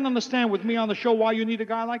 I can't understand with me on the show why you need a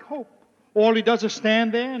guy like Hope. All he does is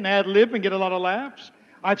stand there and ad-lib and get a lot of laughs.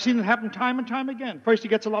 I've seen it happen time and time again. First he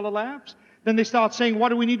gets a lot of laughs. Then they start saying, what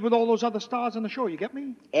do we need with all those other stars on the show? You get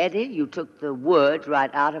me? Eddie, you took the words right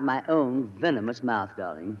out of my own venomous mouth,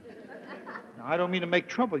 darling. Now, I don't mean to make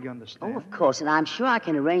trouble, you understand? Oh, of course, and I'm sure I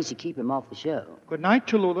can arrange to keep him off the show. Good night,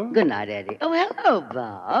 Tallulah. Good night, Eddie. Oh, hello,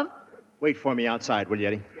 Bob. Wait for me outside, will you,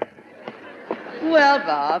 Eddie? Well,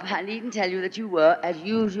 Bob, I needn't tell you that you were, as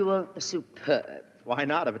usual, superb. Why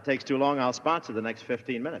not? If it takes too long, I'll sponsor the next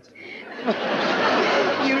 15 minutes.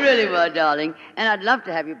 You really were, darling. And I'd love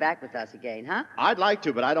to have you back with us again, huh? I'd like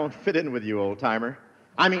to, but I don't fit in with you, old-timer.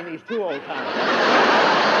 I mean, these two old-timers.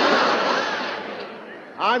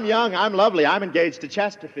 I'm young, I'm lovely, I'm engaged to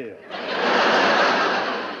Chesterfield.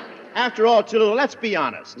 After all, Tallulah, let's be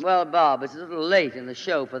honest. Well, Bob, it's a little late in the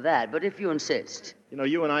show for that, but if you insist. You know,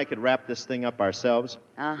 you and I could wrap this thing up ourselves.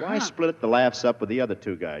 Uh-huh. Why split the laughs up with the other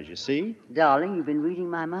two guys, you see? Darling, you've been reading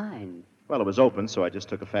my mind. Well, it was open, so I just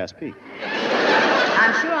took a fast peek.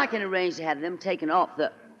 I'm sure I can arrange to have them taken off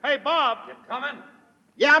the... Hey, Bob. You coming?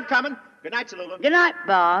 Yeah, I'm coming. Good night, Tallulah. Good night,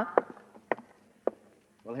 Bob.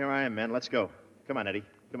 Well, here I am, men. Let's go. Come on, Eddie.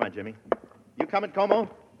 Come on, Jimmy. You coming, Como?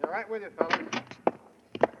 All right with you, fella.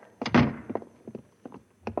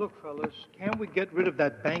 Look, fellas, can't we get rid of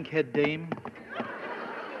that bankhead dame?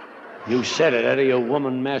 You said it, Eddie, a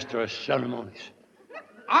woman master of ceremonies.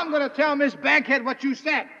 I'm going to tell Miss Bankhead what you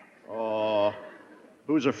said. Oh,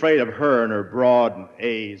 who's afraid of her and her broad and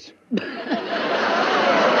A's?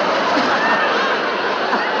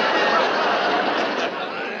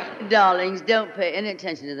 Darlings, don't pay any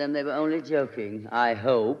attention to them. They were only joking, I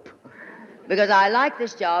hope. Because I like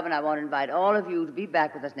this job, and I want to invite all of you to be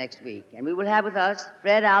back with us next week. And we will have with us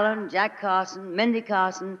Fred Allen, Jack Carson, Mindy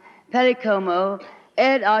Carson, Perry Como,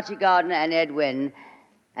 Ed Archie Gardner, and Ed Wynn.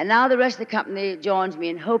 And now the rest of the company joins me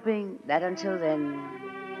in hoping that until then,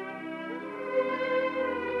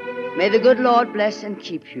 may the good Lord bless and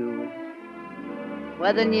keep you,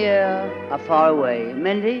 whether near or far away.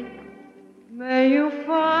 Mindy? May you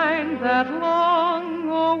find that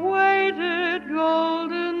long-awaited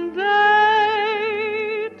golden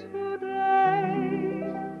day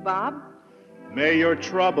today. Bob? May your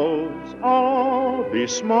troubles all be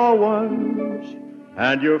small ones,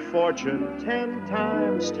 and your fortune 10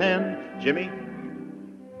 times 10. Jimmy?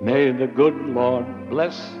 May the good Lord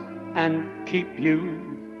bless and keep you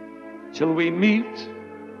till we meet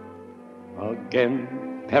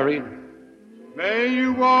again, Perry. May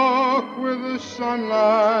you walk with the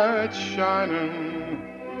sunlight shining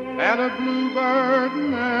and a bluebird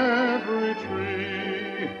in every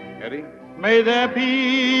tree. Eddie? May there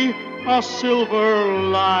be a silver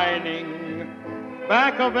lining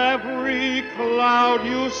back of every cloud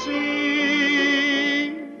you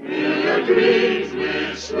see. Fill your dreams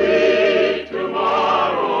with sweet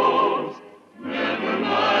tomorrows. Never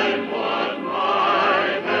mind what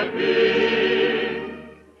might have been.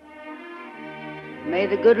 May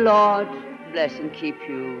the good Lord bless and keep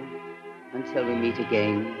you until we meet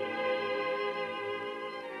again.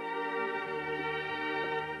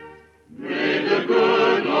 May the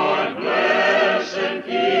good Lord bless and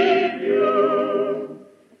keep you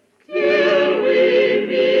till we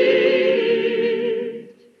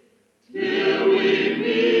meet, till we meet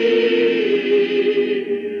again.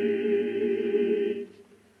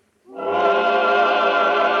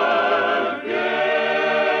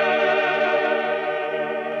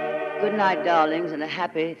 Good night, darlings, and a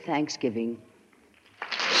happy Thanksgiving. The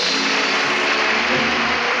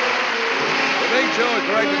Big Show is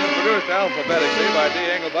directed and produced alphabetically by D.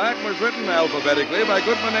 Engelbach and was written alphabetically by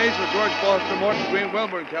Goodman Ace with George Foster, Morton Green,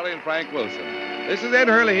 Wilbur Kelly, and Frank Wilson. This is Ed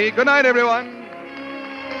Hurley. Good night, everyone.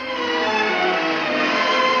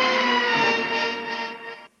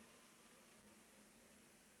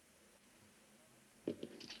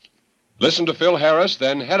 Listen to Phil Harris,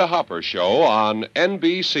 then Hedda Hopper Show on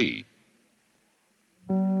NBC.